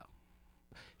 Lesbian,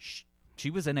 though. She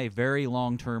was in a very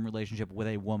long-term relationship with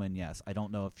a woman. Yes, I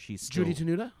don't know if she's still, Judy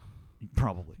Tenuta?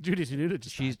 Probably. Judy Tenuta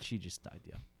just died. She just died.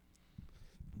 Yeah.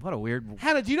 What a weird.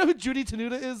 Hannah, do you know who Judy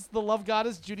Tenuta is? The love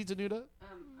goddess, Judy Tenuta?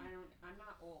 I'm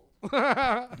not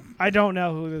old. I don't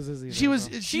know who this is either. She was.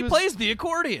 so. She plays the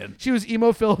accordion. She was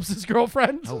Emo Phillips'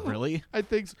 girlfriend. Oh, really? I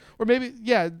think, so. Or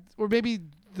maybe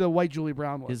the white Julie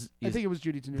Brown was. I think it was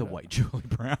Judy Tenuta. The white Julie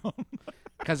Brown.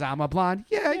 Because I'm a blonde.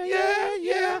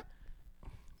 Yeah.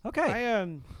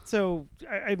 Okay. So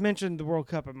I mentioned the World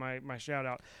Cup in my shout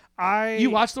out. You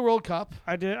watched the World Cup?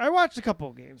 I did. I watched a couple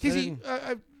of games. I Casey,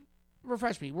 didn't-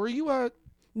 refresh me. Were you a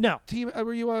no, team?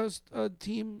 Were you a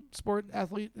team sport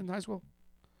athlete in high school?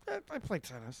 I played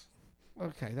tennis.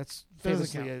 Okay, that's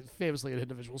Doesn't famously an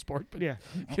individual sport. But Yeah.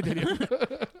 continue.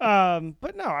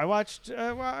 But no, I watched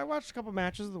a couple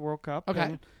matches of the World Cup.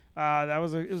 Okay. And, it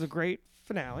was a great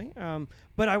finale.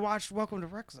 But I watched Welcome to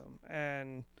Wrexham,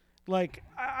 and like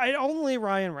I only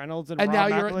Ryan Reynolds and And Rob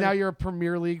now McElhenney. you're a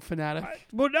Premier League fanatic.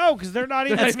 Well, no, because they're not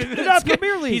even they're not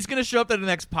Premier League. He's gonna show up at the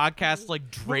next podcast like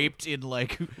draped in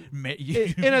like in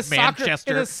a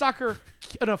Manchester. soccer,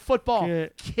 in a football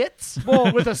Kit. kit,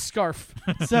 Well, with a scarf.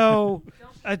 So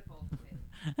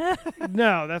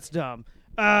no, that's dumb.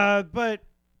 But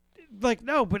like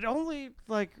no, but only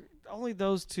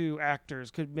those two actors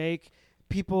could make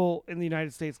people in the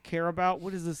United States care about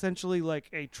what is essentially like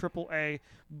a AAA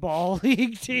ball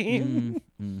league team.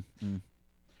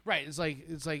 Right.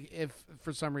 It's like if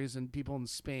for some reason people in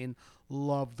Spain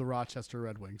love the Rochester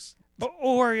Red Wings.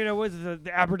 Or what is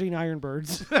the Aberdeen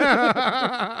Ironbirds?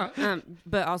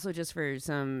 But also just for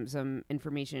some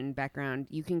information background,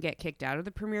 you can get kicked out of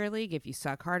the Premier League if you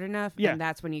suck hard enough, Yeah. and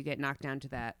that's when you get knocked down to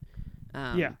that.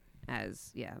 Yeah.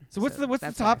 So what's the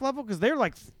that's top why. level? Because they're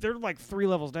like 3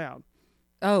 levels down.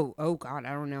 Oh God,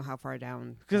 I don't know how far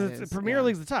down. Because that is. Premier Yeah.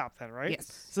 League's the top, then, right?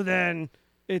 Yes. So then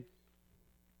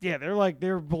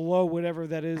they're below whatever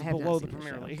that is I have not below the seen the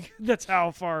Premier show. League. That's how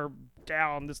far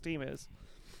down this team is.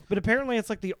 But apparently, it's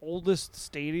like the oldest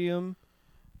stadium.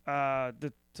 There's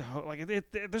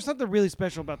something really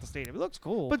special about the stadium. It looks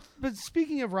cool. But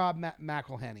speaking of Rob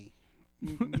McElhenney,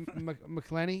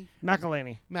 McElhenney,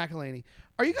 McElhaney.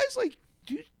 are you guys like?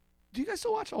 Do you guys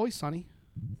still watch Always Sunny?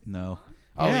 No.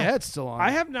 Oh Yeah. yeah, it's still on.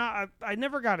 I have not. I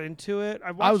never got into it.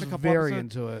 I watched I was a couple very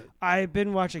episodes. into it. I've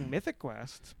been watching Mythic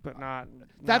Quest, but not.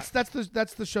 That's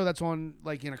the show that's on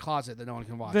like in a closet that no one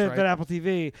can watch. the, right? that Apple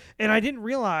TV, and I didn't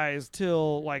realize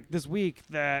till like this week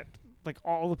that like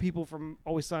all the people from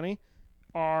Always Sunny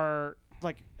are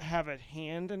like have a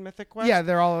hand in Mythic Quest. Yeah,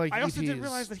 they're all like. I also didn't EPs.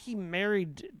 realize that he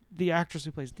married the actress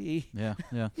who plays Dee. Yeah,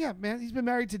 yeah. Yeah, man, he's been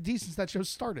married to Dee since that show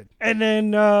started. And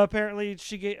then apparently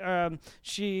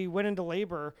she went into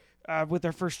labor with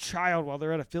their first child while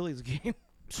they're at a Phillies game.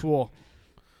 Cool.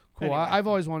 Anyway. I've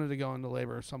always wanted to go into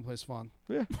labor someplace fun.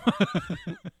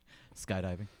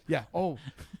 Skydiving. Yeah. Oh,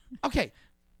 okay.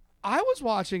 I was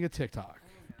watching a TikTok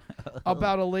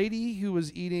about a lady who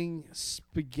was eating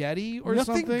spaghetti or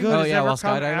Nothing something. good Oh has yeah, ever while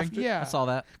come skydiving. after- Yeah. I saw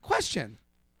that. Question: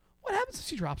 what happens if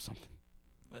she drops something?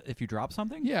 If you drop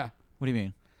something? Yeah, What do you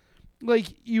mean? like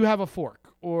you have a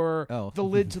fork or Oh. the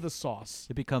lid to the sauce.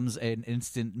 It becomes an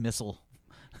instant missile.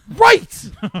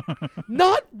 Right.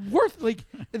 Not worth like.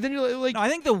 And then you're like, No, I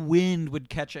think the wind would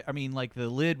catch it. I mean, like the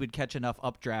lid would catch enough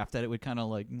updraft that it would kind of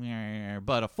like.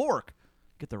 But a fork,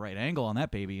 get the right angle on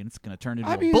that baby, and it's gonna turn into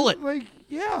I a mean, bullet like,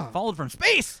 yeah. followed from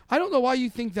space. I don't know why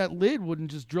you think that lid wouldn't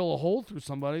just drill a hole through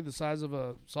somebody the size of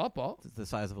a softball. It's the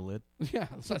size of a lid. Yeah,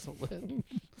 the size of a lid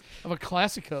of a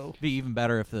Classico. It'd be even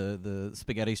better if the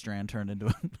spaghetti strand turned into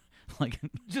a, like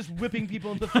Just whipping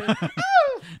people in the face.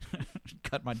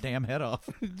 cut my damn head off.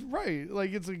 Right,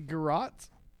 like it's a garrote.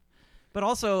 But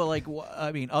also, like,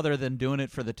 I mean, other than doing it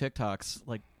for the TikToks,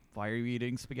 like, why are you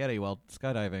eating spaghetti while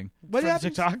skydiving? What for the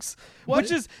happens? TikToks, What-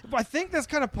 which is I think that's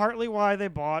kind of partly why they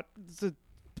bought the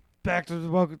back to the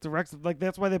Welcome to Rex. Like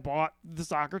that's why they bought the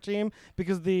soccer team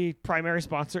because the primary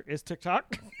sponsor is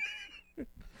TikTok.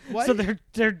 What? So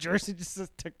their jersey just says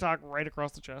TikTok right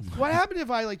across the chest. What happened if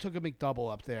I like took a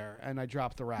McDouble up there and I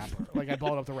dropped the wrapper? Like I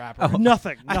balled up the wrapper.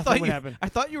 Nothing I thought would you, happen. I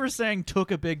thought you were saying took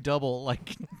a big double,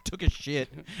 like took a shit.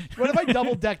 What if I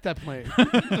double decked that plane?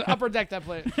 Upper deck that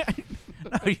plane.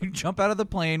 No, you jump out of the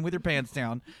plane with your pants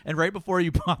down, and right before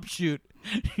you pop shoot,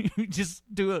 you just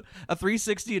do a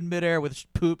 360 in midair with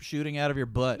poop shooting out of your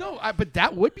butt. No, but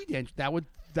that would be dangerous. That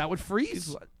would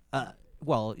freeze.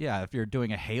 Well, yeah, if you're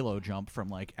doing a halo jump from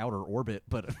like outer orbit,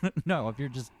 but no, if you're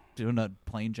just doing a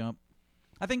plane jump,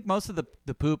 I think most of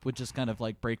the poop would just kind of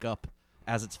like break up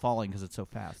as it's falling because it's so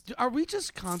fast. Are we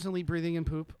just constantly breathing in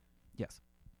poop? Yes,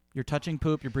 you're touching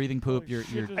poop, you're breathing poop, you're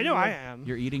I know I am.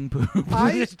 you're eating poop. with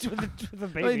the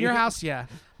baby. In your house, yeah.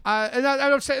 And I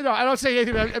don't say I don't say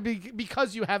anything about it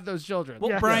because you have those children.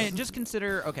 Well, Yeah. Brian, just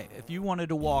consider, okay, if you wanted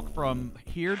to walk from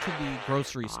here to the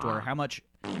grocery store, how much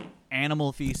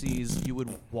animal feces you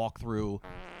would walk through,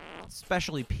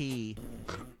 especially pee,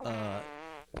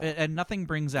 and nothing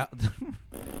brings out...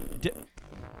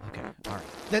 Okay, all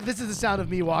right. This is the sound of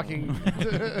me walking.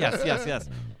 Yes.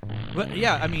 But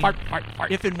yeah, I mean, Fart,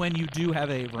 fart. if and when you do have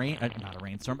a not a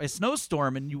rainstorm, a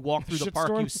snowstorm, and you walk through the park,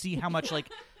 Shitstorm? you see how much like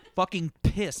fucking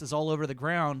piss is all over the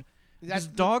ground. Because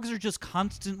dogs are just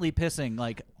constantly pissing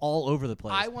like all over the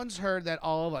place. I once heard that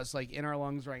all of us, like in our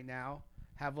lungs right now,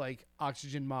 have like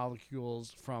oxygen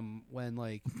molecules from when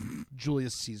like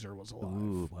Julius Caesar was alive.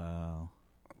 Ooh, wow.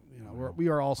 You know, we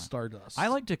are all stardust. I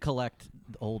like to collect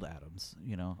old atoms.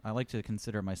 You know, I like to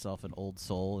consider myself an old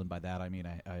soul, and by that I mean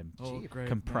I'm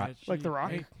compressed. Like The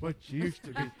Rock? Hey, what you used to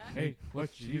be. Hey,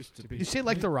 what you used to be. You say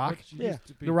like The Rock? What you Yeah. used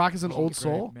to be. The Rock is an old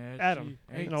soul? Adam.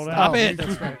 Hey, An old Stop Adam. it.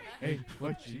 That's right. Hey,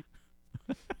 what you...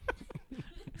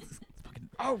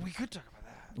 Oh, we could talk about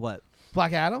that. What?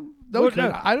 Black Adam? No, we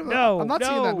couldn't. I don't know. No, I'm not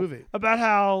seeing that no. movie. About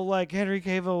how like Henry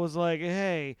Cavill was like,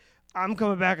 "Hey, I'm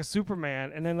coming back as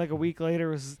Superman," and then like a week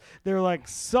later, they're like,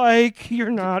 "Psych,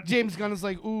 you're not." James Gunn is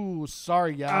like, ooh,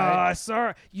 sorry, guy.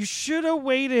 Sorry, you should have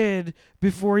waited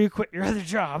before you quit your other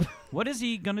job. What is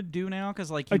he gonna do now? Because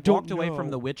like I he don't walked away know. from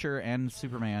The Witcher and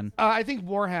Superman. I think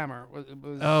Warhammer was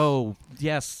Oh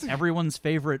yes, everyone's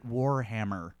favorite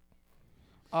Warhammer.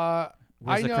 Where's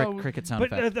I the know, cricket sound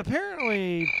But effect?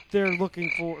 apparently they're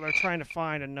trying to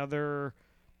find another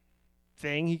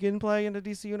thing he can play in the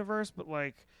DC universe. But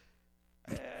like,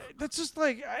 that's just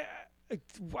like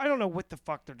I don't know what the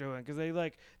fuck they're doing because they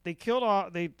killed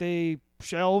off they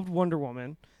shelved Wonder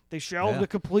Woman. They shelved a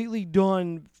completely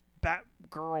done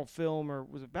Batgirl film, or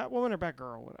was it Batwoman or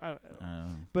Batgirl? I don't know.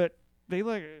 But they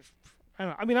I don't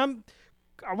know. I mean,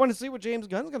 I want to see what James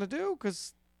Gunn's gonna do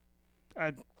because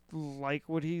I like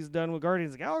what he's done with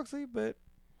Guardians of the Galaxy, but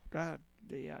I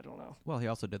don't know. Well, he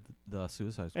also did the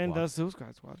Suicide Squad. And the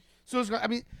Suicide Squad.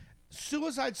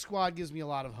 Suicide Squad gives me a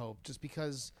lot of hope just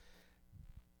because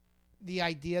the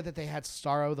idea that they had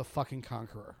Starro the fucking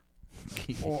Conqueror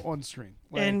on screen.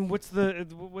 Like, And what's the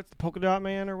Polka Dot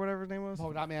Man or whatever his name was?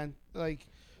 Polka Dot Man, but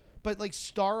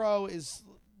Starro is,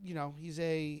 he's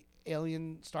a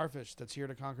alien starfish that's here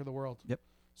to conquer the world. Yep.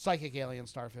 Psychic alien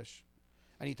starfish,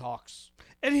 and he talks.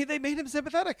 And they made him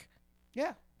sympathetic.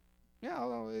 Yeah,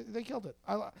 they killed it.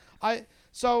 But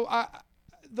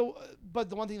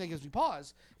the one thing that gives me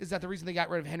pause is that the reason they got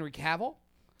rid of Henry Cavill.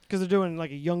 Because they're doing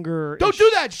like a younger. Don't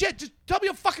do that shit. Just tell me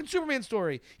a fucking Superman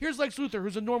story. Here's Lex Luthor,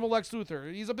 who's a normal Lex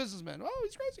Luthor. He's a businessman. Oh,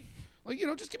 he's crazy.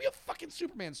 Just give me a fucking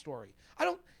Superman story. I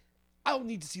don't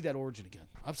need to see that origin again.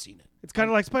 I've seen it. It's kind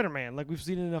of like Spider-Man. Like we've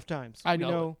seen it enough times. I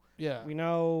know. Yeah. We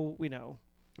know. We know.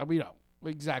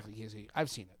 Exactly, Casey. I've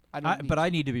seen it. I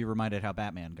need to be reminded how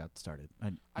Batman got started.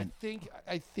 I think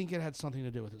it had something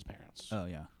to do with his parents. Oh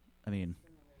yeah. I mean,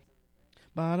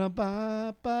 makes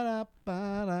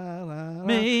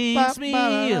me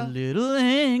a little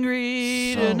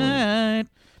angry tonight.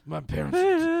 My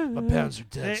parents are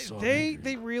dead.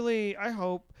 They really. I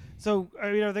hope. So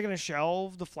are they going to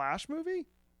shelve the Flash movie?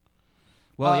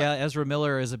 Well, yeah, Ezra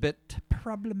Miller is a bit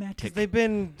problematic. They've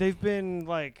been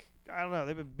like, I don't know.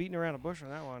 They've been beating around the bush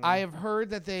on that one. I have heard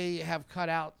that they have cut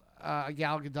out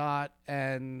Gal Gadot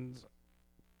and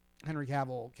Henry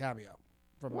Cavill cameo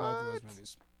from both of those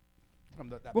movies.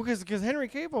 Well, because Henry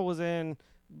Cavill was in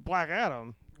Black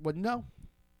Adam. Wouldn't know.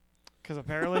 Because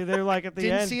apparently they're like at the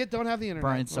Didn't end. see it. Don't have the internet.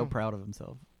 Brian's so proud of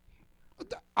himself.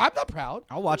 I'm not proud.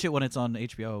 I'll watch it when it's on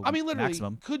HBO. I mean, literally,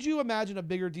 Maximum. Could you imagine a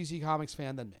bigger DC Comics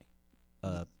fan than me?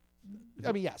 I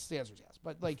mean, yes. The answer is yes.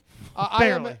 But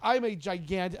I'm a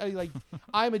gigantic.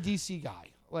 I'm a DC guy.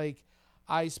 Like,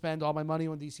 I spend all my money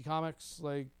on DC Comics.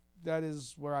 Like, that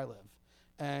is where I live.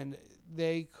 And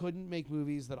they couldn't make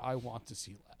movies that I want to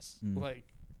see less. Like,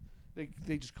 they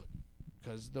just couldn't,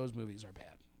 because those movies are bad.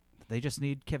 They just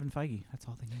need Kevin Feige. That's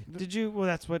all they need. Well,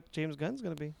 that's what James Gunn's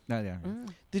going to be. No, yeah.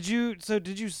 Did you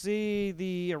see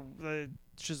the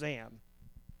Shazam?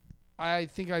 I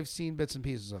think I've seen bits and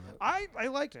pieces of it. I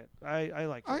liked it. I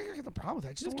liked it. I got the problem with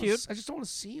that. It's cute. I just don't want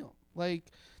to see him. Like,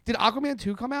 did Aquaman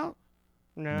 2 come out?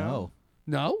 No.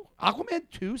 No? Aquaman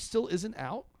 2 still isn't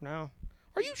out? No.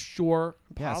 Are you sure?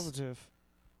 Yes. Positive.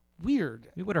 Weird.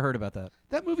 We would have heard about that.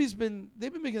 They've been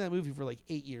making that movie for like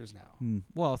 8 years now.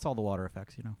 Well, it's all the water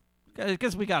effects,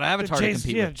 Because we got Avatar to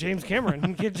compete with. James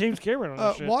Cameron. Get James Cameron on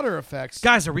that shit. Water effects.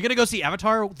 Guys, are we going to go see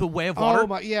Avatar, The Way of Water? Oh,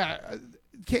 my, yeah.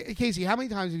 Casey, how many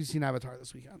times have you seen Avatar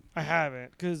this weekend? I haven't,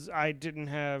 because I didn't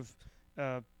have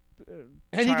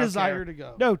any desire to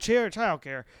go. No,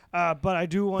 childcare. But I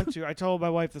do want to. I told my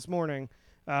wife this morning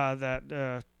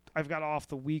that I've got off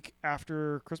the week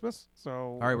after Christmas. So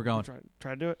all right, we're going.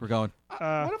 Try to do it. We're going.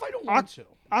 What if I don't want to?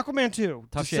 Aquaman 2,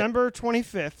 Tough December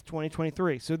 25th,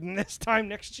 2023. So this time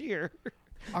next year,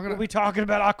 we'll be talking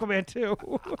about Aquaman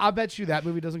 2. I bet you that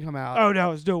movie doesn't come out. Oh, no,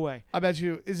 there's no way. I bet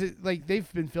you. Is it like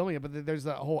they've been filming it, but there's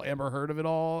that whole Amber Heard of it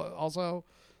all also?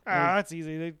 That's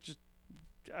easy.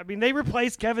 They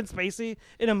replaced Kevin Spacey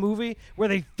in a movie where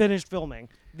they finished filming.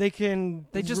 They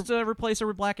just replace her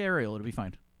with Black Ariel. It'll be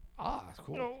fine.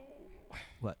 Cool. No.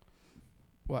 What?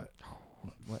 What?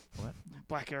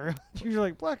 Black Ariel. You're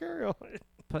like, Black Ariel.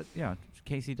 But yeah,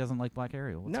 Casey doesn't like Black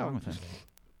Ariel. What's wrong with him?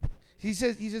 He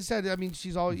just said. I mean,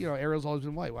 she's all Ariel's always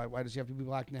been white. Why does she have to be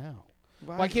black now?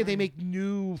 Why can't they make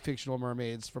new fictional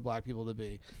mermaids for black people to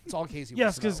be? It's all Casey.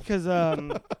 Yes, because just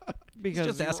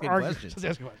asking questions. Just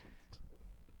asking questions.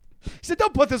 He said,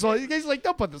 "Don't put this on." He's like,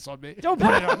 "Don't put this on me. Don't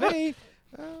put it on me.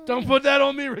 Don't put that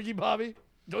on me, Ricky Bobby.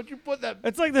 Don't you put that."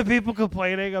 It's like the people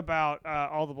complaining about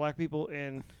all the black people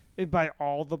by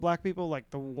all the black people, like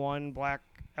the one black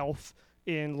elf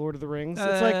in Lord of the Rings.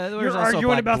 It's like you're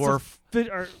arguing about what?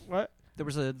 There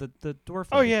was the dwarf.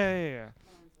 Oh yeah.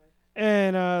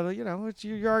 And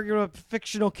you're arguing about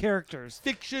fictional characters.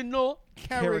 Fictional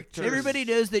characters. Everybody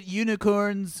knows that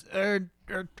unicorns are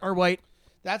white.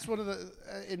 That's one of the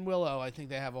in Willow. I think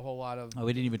they have a whole lot of. Oh,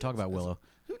 we didn't even talk about Willow.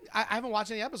 I haven't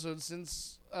watched any episodes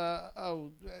since.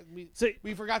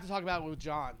 We forgot to talk about it with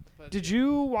John. But Did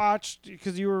you watch?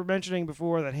 Because you were mentioning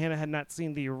before that Hannah had not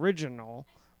seen the original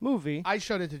movie. I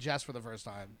showed it to Jess for the first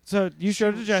time. So you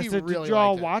showed it to Jess. she Did really you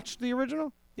all liked it. watch the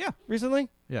original? Yeah. Recently?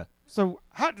 Yeah. So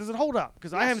how does it hold up?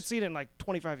 Because I Yes. haven't seen it in like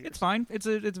 25 years. It's fine. It's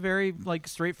a very like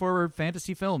straightforward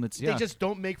fantasy film. It's yeah. They just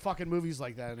don't make fucking movies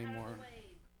like that anymore.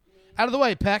 Out of the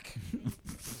way, Peck.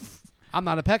 I'm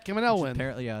not a Peck. I'm an Elwyn.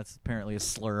 Apparently, yeah, it's apparently a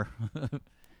slur.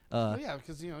 Oh, yeah,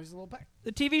 because he's a little Peck.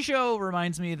 The TV show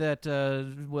reminds me that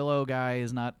Willow guy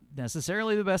is not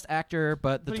necessarily the best actor,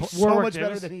 but the But he's to- so Warwick much better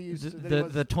Davis. than he used to. than he the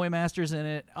was. the Toy Master's in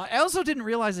it. I also didn't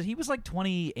realize that he was like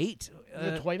 28.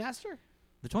 The Toy Master?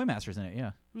 The Toy Master's in it.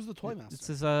 Yeah, Who's the Toy Master? it's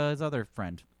his other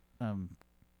friend,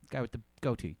 guy with the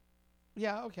goatee.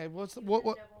 Yeah, okay. What's the, what?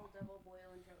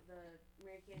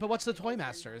 But what's the Toy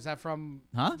Master? Is that from?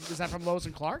 Huh? Is that from Lois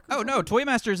and Clark? or Oh no, something? Toy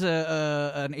Master's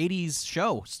an '80s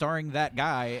show starring that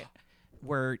guy,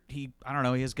 where he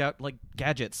has got like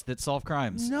gadgets that solve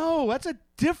crimes. No, that's a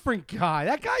different guy.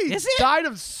 That guy Is it? died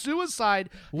of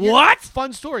suicide. What?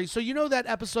 Fun story. So you know that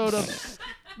episode of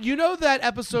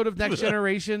Next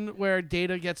Generation where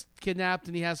Data gets kidnapped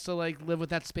and he has to like live with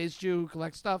that space Jew who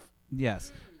collects stuff?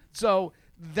 Yes. So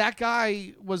that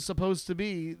guy was supposed to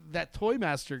be that Toy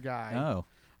Master guy. Oh.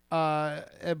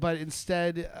 But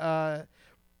instead,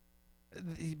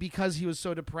 because he was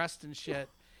so depressed and shit,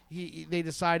 they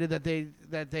decided that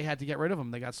they had to get rid of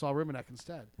him. They got Saul Rubinek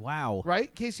instead. Wow.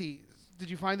 Right, Casey? Did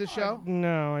you find this show?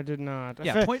 No, I did not.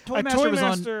 Yeah, Toy Master Toy was on-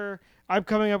 Master, I'm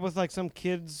coming up with like some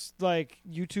kids like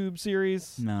YouTube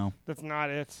series. No. That's not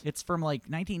it. It's from like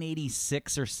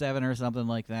 1986 or 7 or something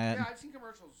like that. Yeah, I've seen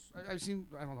commercials. I've seen.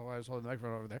 I don't know why I was holding the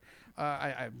microphone over there.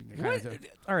 I What? kind of.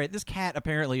 All right, this cat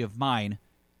apparently of mine.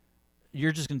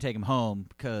 You're just gonna take him home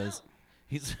because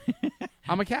he's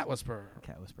I'm a cat whisperer.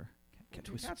 cat whisperer. Cat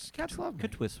whisperer. Cats love me.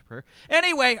 Cat whisperer.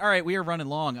 Anyway, all right, we are running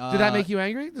long. Did that make you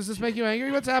angry? Does this make you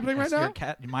angry? What's happening right your now?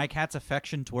 cat, my cat's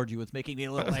affection toward you is making me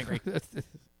a little angry.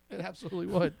 It absolutely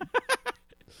would.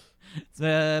 It's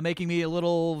making me a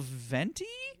little venti.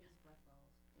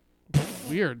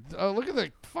 Weird. Oh, look at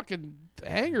the fucking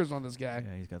hangers on this guy.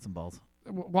 Yeah, he's got some balls.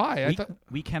 Why? I thought.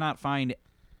 We cannot find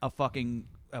a fucking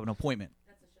an appointment.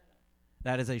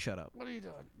 That is a shut up. What are you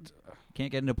doing?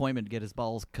 Can't get an appointment to get his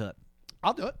balls cut.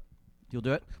 I'll do it. You'll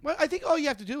do it? Well, I think all you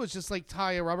have to do is just like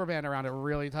tie a rubber band around it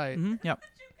really tight. Mm-hmm. Yep.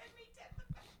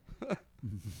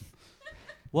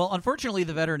 Well, unfortunately,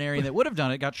 the veterinarian that would have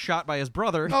done it got shot by his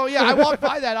brother. Oh yeah, I walked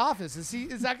by that office.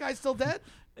 Is that guy still dead?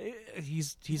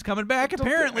 He's coming back I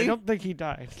apparently. don't think he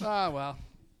died. Ah, well.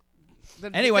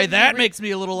 Then- Anyway, then did that he makes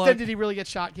me a little. Then did he really get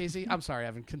shot, Casey? I'm sorry,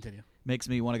 Evan. Continue. Makes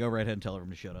me want to go right ahead and tell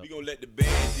everyone to shut up. We gonna let the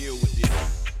band deal with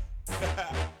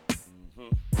this.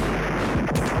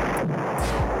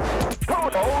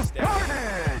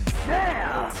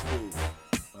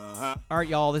 All right,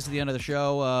 y'all, this is the end of the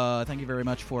show. Thank you very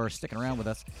much for sticking around with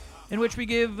us, in which we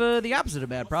give the opposite of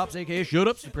bad props, a.k.a.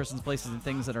 shut-ups to persons, places, and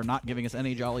things that are not giving us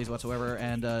any jollies whatsoever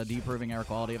and deproving our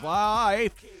quality of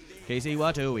life. Casey,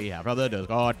 what do we have from the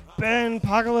Discord? Ben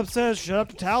Apocalypse says, "Shut up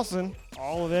to Towson."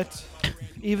 All of it,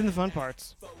 even the fun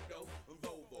parts.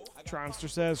 Tronster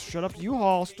says, "Shut up to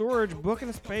U-Haul storage, booking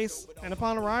a space, and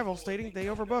upon arrival, stating they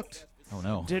overbooked." Oh,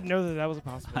 no. Didn't know that was a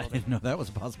I possibility. didn't know that was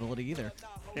a possibility either.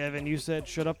 Evan, you said,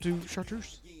 "Shut up to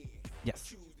Chartreuse."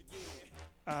 Yes.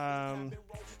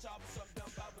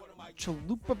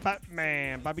 Chalupa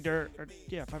Batman, Bobby Dirk.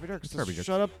 Bobby Dirk says, Bobby Dirk.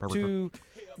 "Shut up Barbara to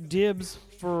Dibs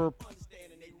for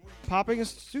popping his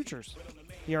sutures.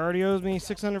 He already owes me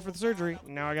 $600 for the surgery.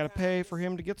 Now I got to pay for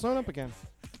him to get sewn up again."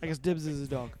 I guess Dibs is his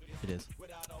dog. It is.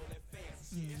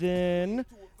 Then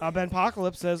Ben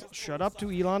Apocalypse says, "Shut up to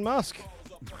Elon Musk,"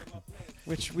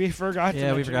 which we forgot. Yeah, to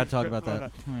we mention. forgot to talk about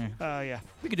that. Yeah.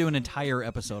 We could do an entire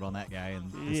episode on that guy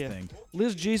and this Yeah. thing.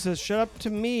 Liz G says, "Shut up to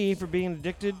me for being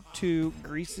addicted to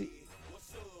greasy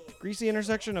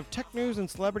intersection of tech news and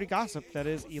celebrity gossip that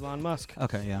is Elon Musk."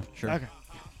 Okay, yeah, sure. Okay,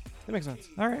 that makes sense.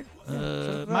 All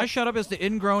right. My shut up is the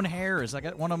ingrown hairs. I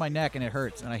got one on my neck and it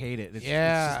hurts and I hate it. It's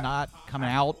just not coming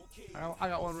out. I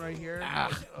got one right here.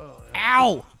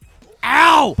 Ow!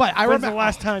 Ow! But I When's remember the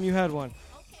last time you had one?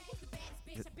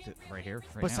 Right here.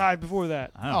 Right Besides before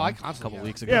that. now. I don't Oh, know, I a constantly couple get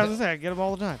weeks it. ago. Yeah, I was gonna say I get them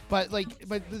all the time. But they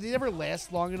never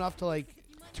last long enough to like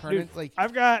turn Dude, it like.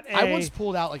 I've got a. I once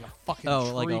pulled out like a fucking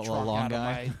Oh, like tree a trunk long out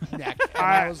guy? of my neck, and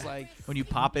I was like, When you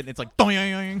pop it, it's like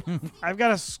doing. I've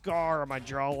got a scar on my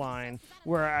jawline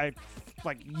where I,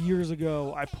 like years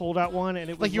ago, I pulled out one and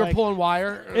it was like you were pulling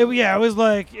wire. It was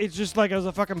like it's just like I was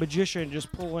a fucking magician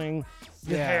just pulling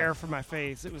the Yeah. hair from my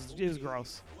face. It was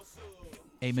gross.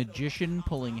 A magician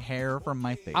pulling hair from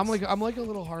my face. I'm like a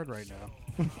little hard right now.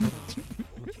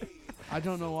 I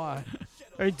don't know why.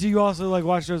 Or do you also like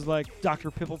watch those like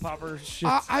Dr. Pimple Popper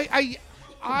shits?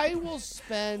 I will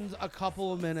spend a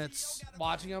couple of minutes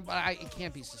watching them, but it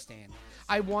can't be sustained.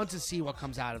 I want to see what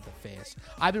comes out of the face.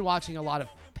 I've been watching a lot of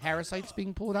parasites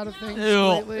being pulled out of things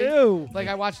lately. Ew. Like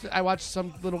I watched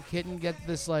some little kitten get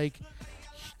this like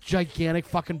gigantic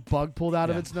fucking bug pulled out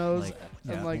of its nose.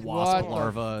 And like wasp what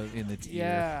larva in its ear.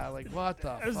 Yeah, like what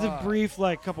the It was a brief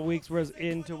like couple weeks where I was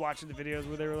into watching the videos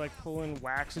where they were like pulling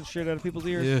wax and shit out of people's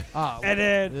ears. Yeah. Oh, And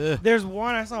then there's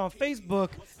one I saw on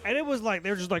Facebook, and it was like they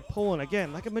were just like pulling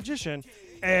again, like a magician.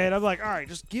 And I'm like, all right,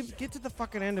 just get to the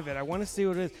fucking end of it. I want to see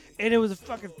what it is. And it was a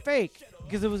fucking fake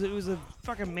because it was a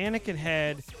fucking mannequin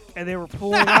head, and they were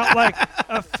pulling out like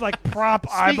a prop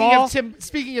eyeball.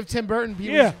 Speaking of Tim Burton,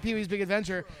 Pee-wee's Big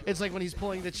Adventure, it's like when he's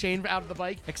pulling the chain out of the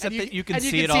bike. Except and that you can and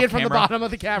see you it can see off it from the camera. bottom of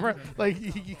the camera, like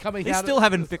you coming They out. still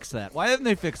haven't fixed that. Why haven't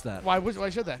they fixed that? Why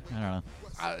should they? I don't know.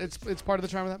 It's part of the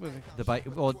charm of that movie. The bike.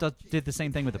 Well, it did the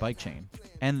same thing with the bike chain,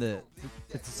 and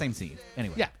it's the same scene.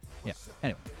 Anyway. Yeah.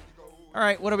 Anyway. All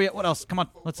right. What else? Come on.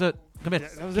 Let's do it. Come in.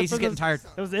 That was Casey's getting tired.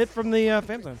 That was it from the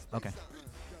fan zone. Okay.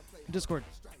 Discord.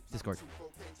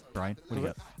 Brian, what do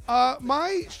you got?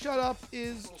 My shut up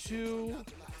is to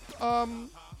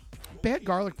bad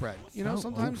garlic bread. You know,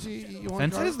 sometimes you want Offensive?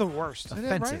 garlic. That is the worst. Isn't it,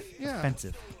 Offensive. right? Yeah.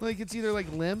 Offensive. Like it's either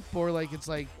like limp or like it's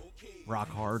like Rock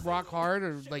hard. rock hard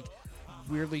or like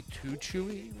weirdly too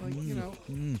chewy. Like you know,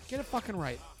 get it fucking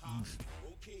right.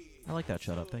 I like that.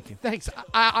 Shut up. Thank you. Thanks.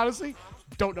 I honestly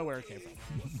don't know where it came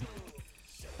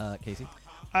from. Casey.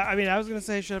 I mean, I was gonna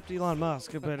say shut up to Elon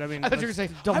Musk, but I mean, I thought you were going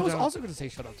to say. double I was down. also going to say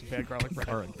shut up to bad garlic bread.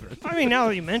 I mean, now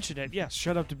that you mentioned it, yes,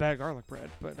 shut up to bad garlic bread.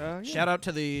 But yeah. Shout out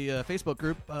to the Facebook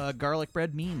group, Garlic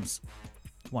Bread Memes.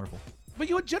 It's wonderful. But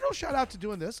a general shout out to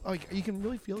doing this. Like you can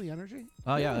really feel the energy.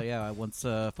 Oh yeah. Once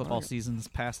football season's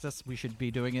past us, we should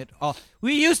be doing it. Oh,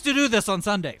 we used to do this on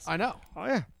Sundays. I know. Oh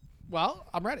yeah. Well,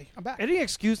 I'm ready. I'm back. Any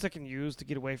excuse I can use to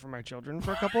get away from my children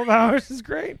for a couple of hours is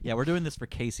great. Yeah, we're doing this for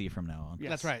Casey from now on. Yes.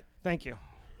 That's right. Thank you.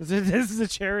 This is a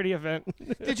charity event.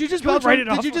 Did you just Go belch? write it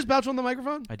off. Did you just belch on the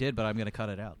microphone? I did, but I'm going to cut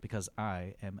it out because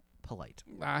I am polite.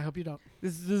 I hope you don't.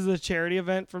 This is a charity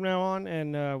event from now on,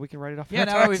 and we can write it off. Yeah, our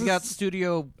now that we've taxes. got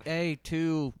Studio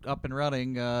A2 up and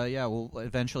running, we'll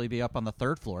eventually be up on the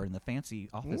third floor in the fancy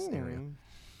office area.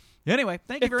 Anyway,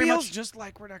 thank you It very feels much. just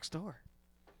like we're next door,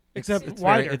 It's except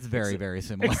wider. It's very, very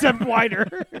similar. except wider.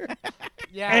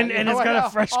 Yeah, And you it's know what? got a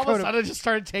fresh all coat of of- a sudden, I just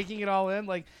started taking it all in.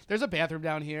 Like, there's a bathroom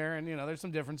down here, and there's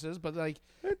some differences. But like,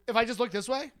 if I just look this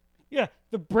way, Yeah,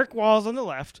 the brick walls on the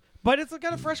left, but it's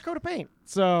got a fresh coat of paint.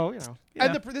 So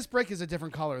and this brick is a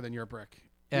different color than your brick.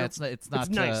 Yeah, it's not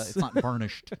nice. it's not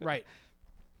burnished. Right.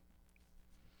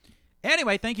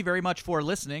 Anyway, thank you very much for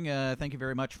listening. Thank you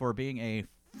very much for being a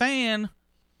fan.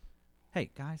 Hey,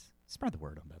 guys, spread the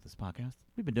word about this podcast.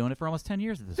 We've been doing it for almost 10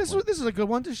 years at this point. This is a good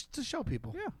one to show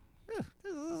people. Yeah.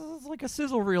 This is like a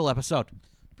sizzle reel episode.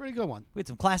 Pretty good one. We had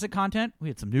some classic content. We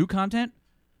had some new content.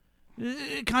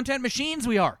 Content machines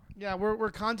we are. Yeah,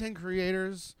 we're content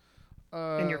creators.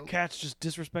 and your cat's just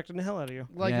disrespecting the hell out of you.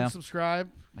 Like Yeah. and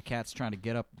subscribe. My cat's trying to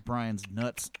get up Brian's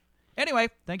nuts. Anyway,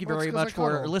 thank you Well, it's very 'cause I much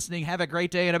for cuddle. listening. Have a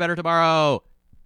great day and a better tomorrow.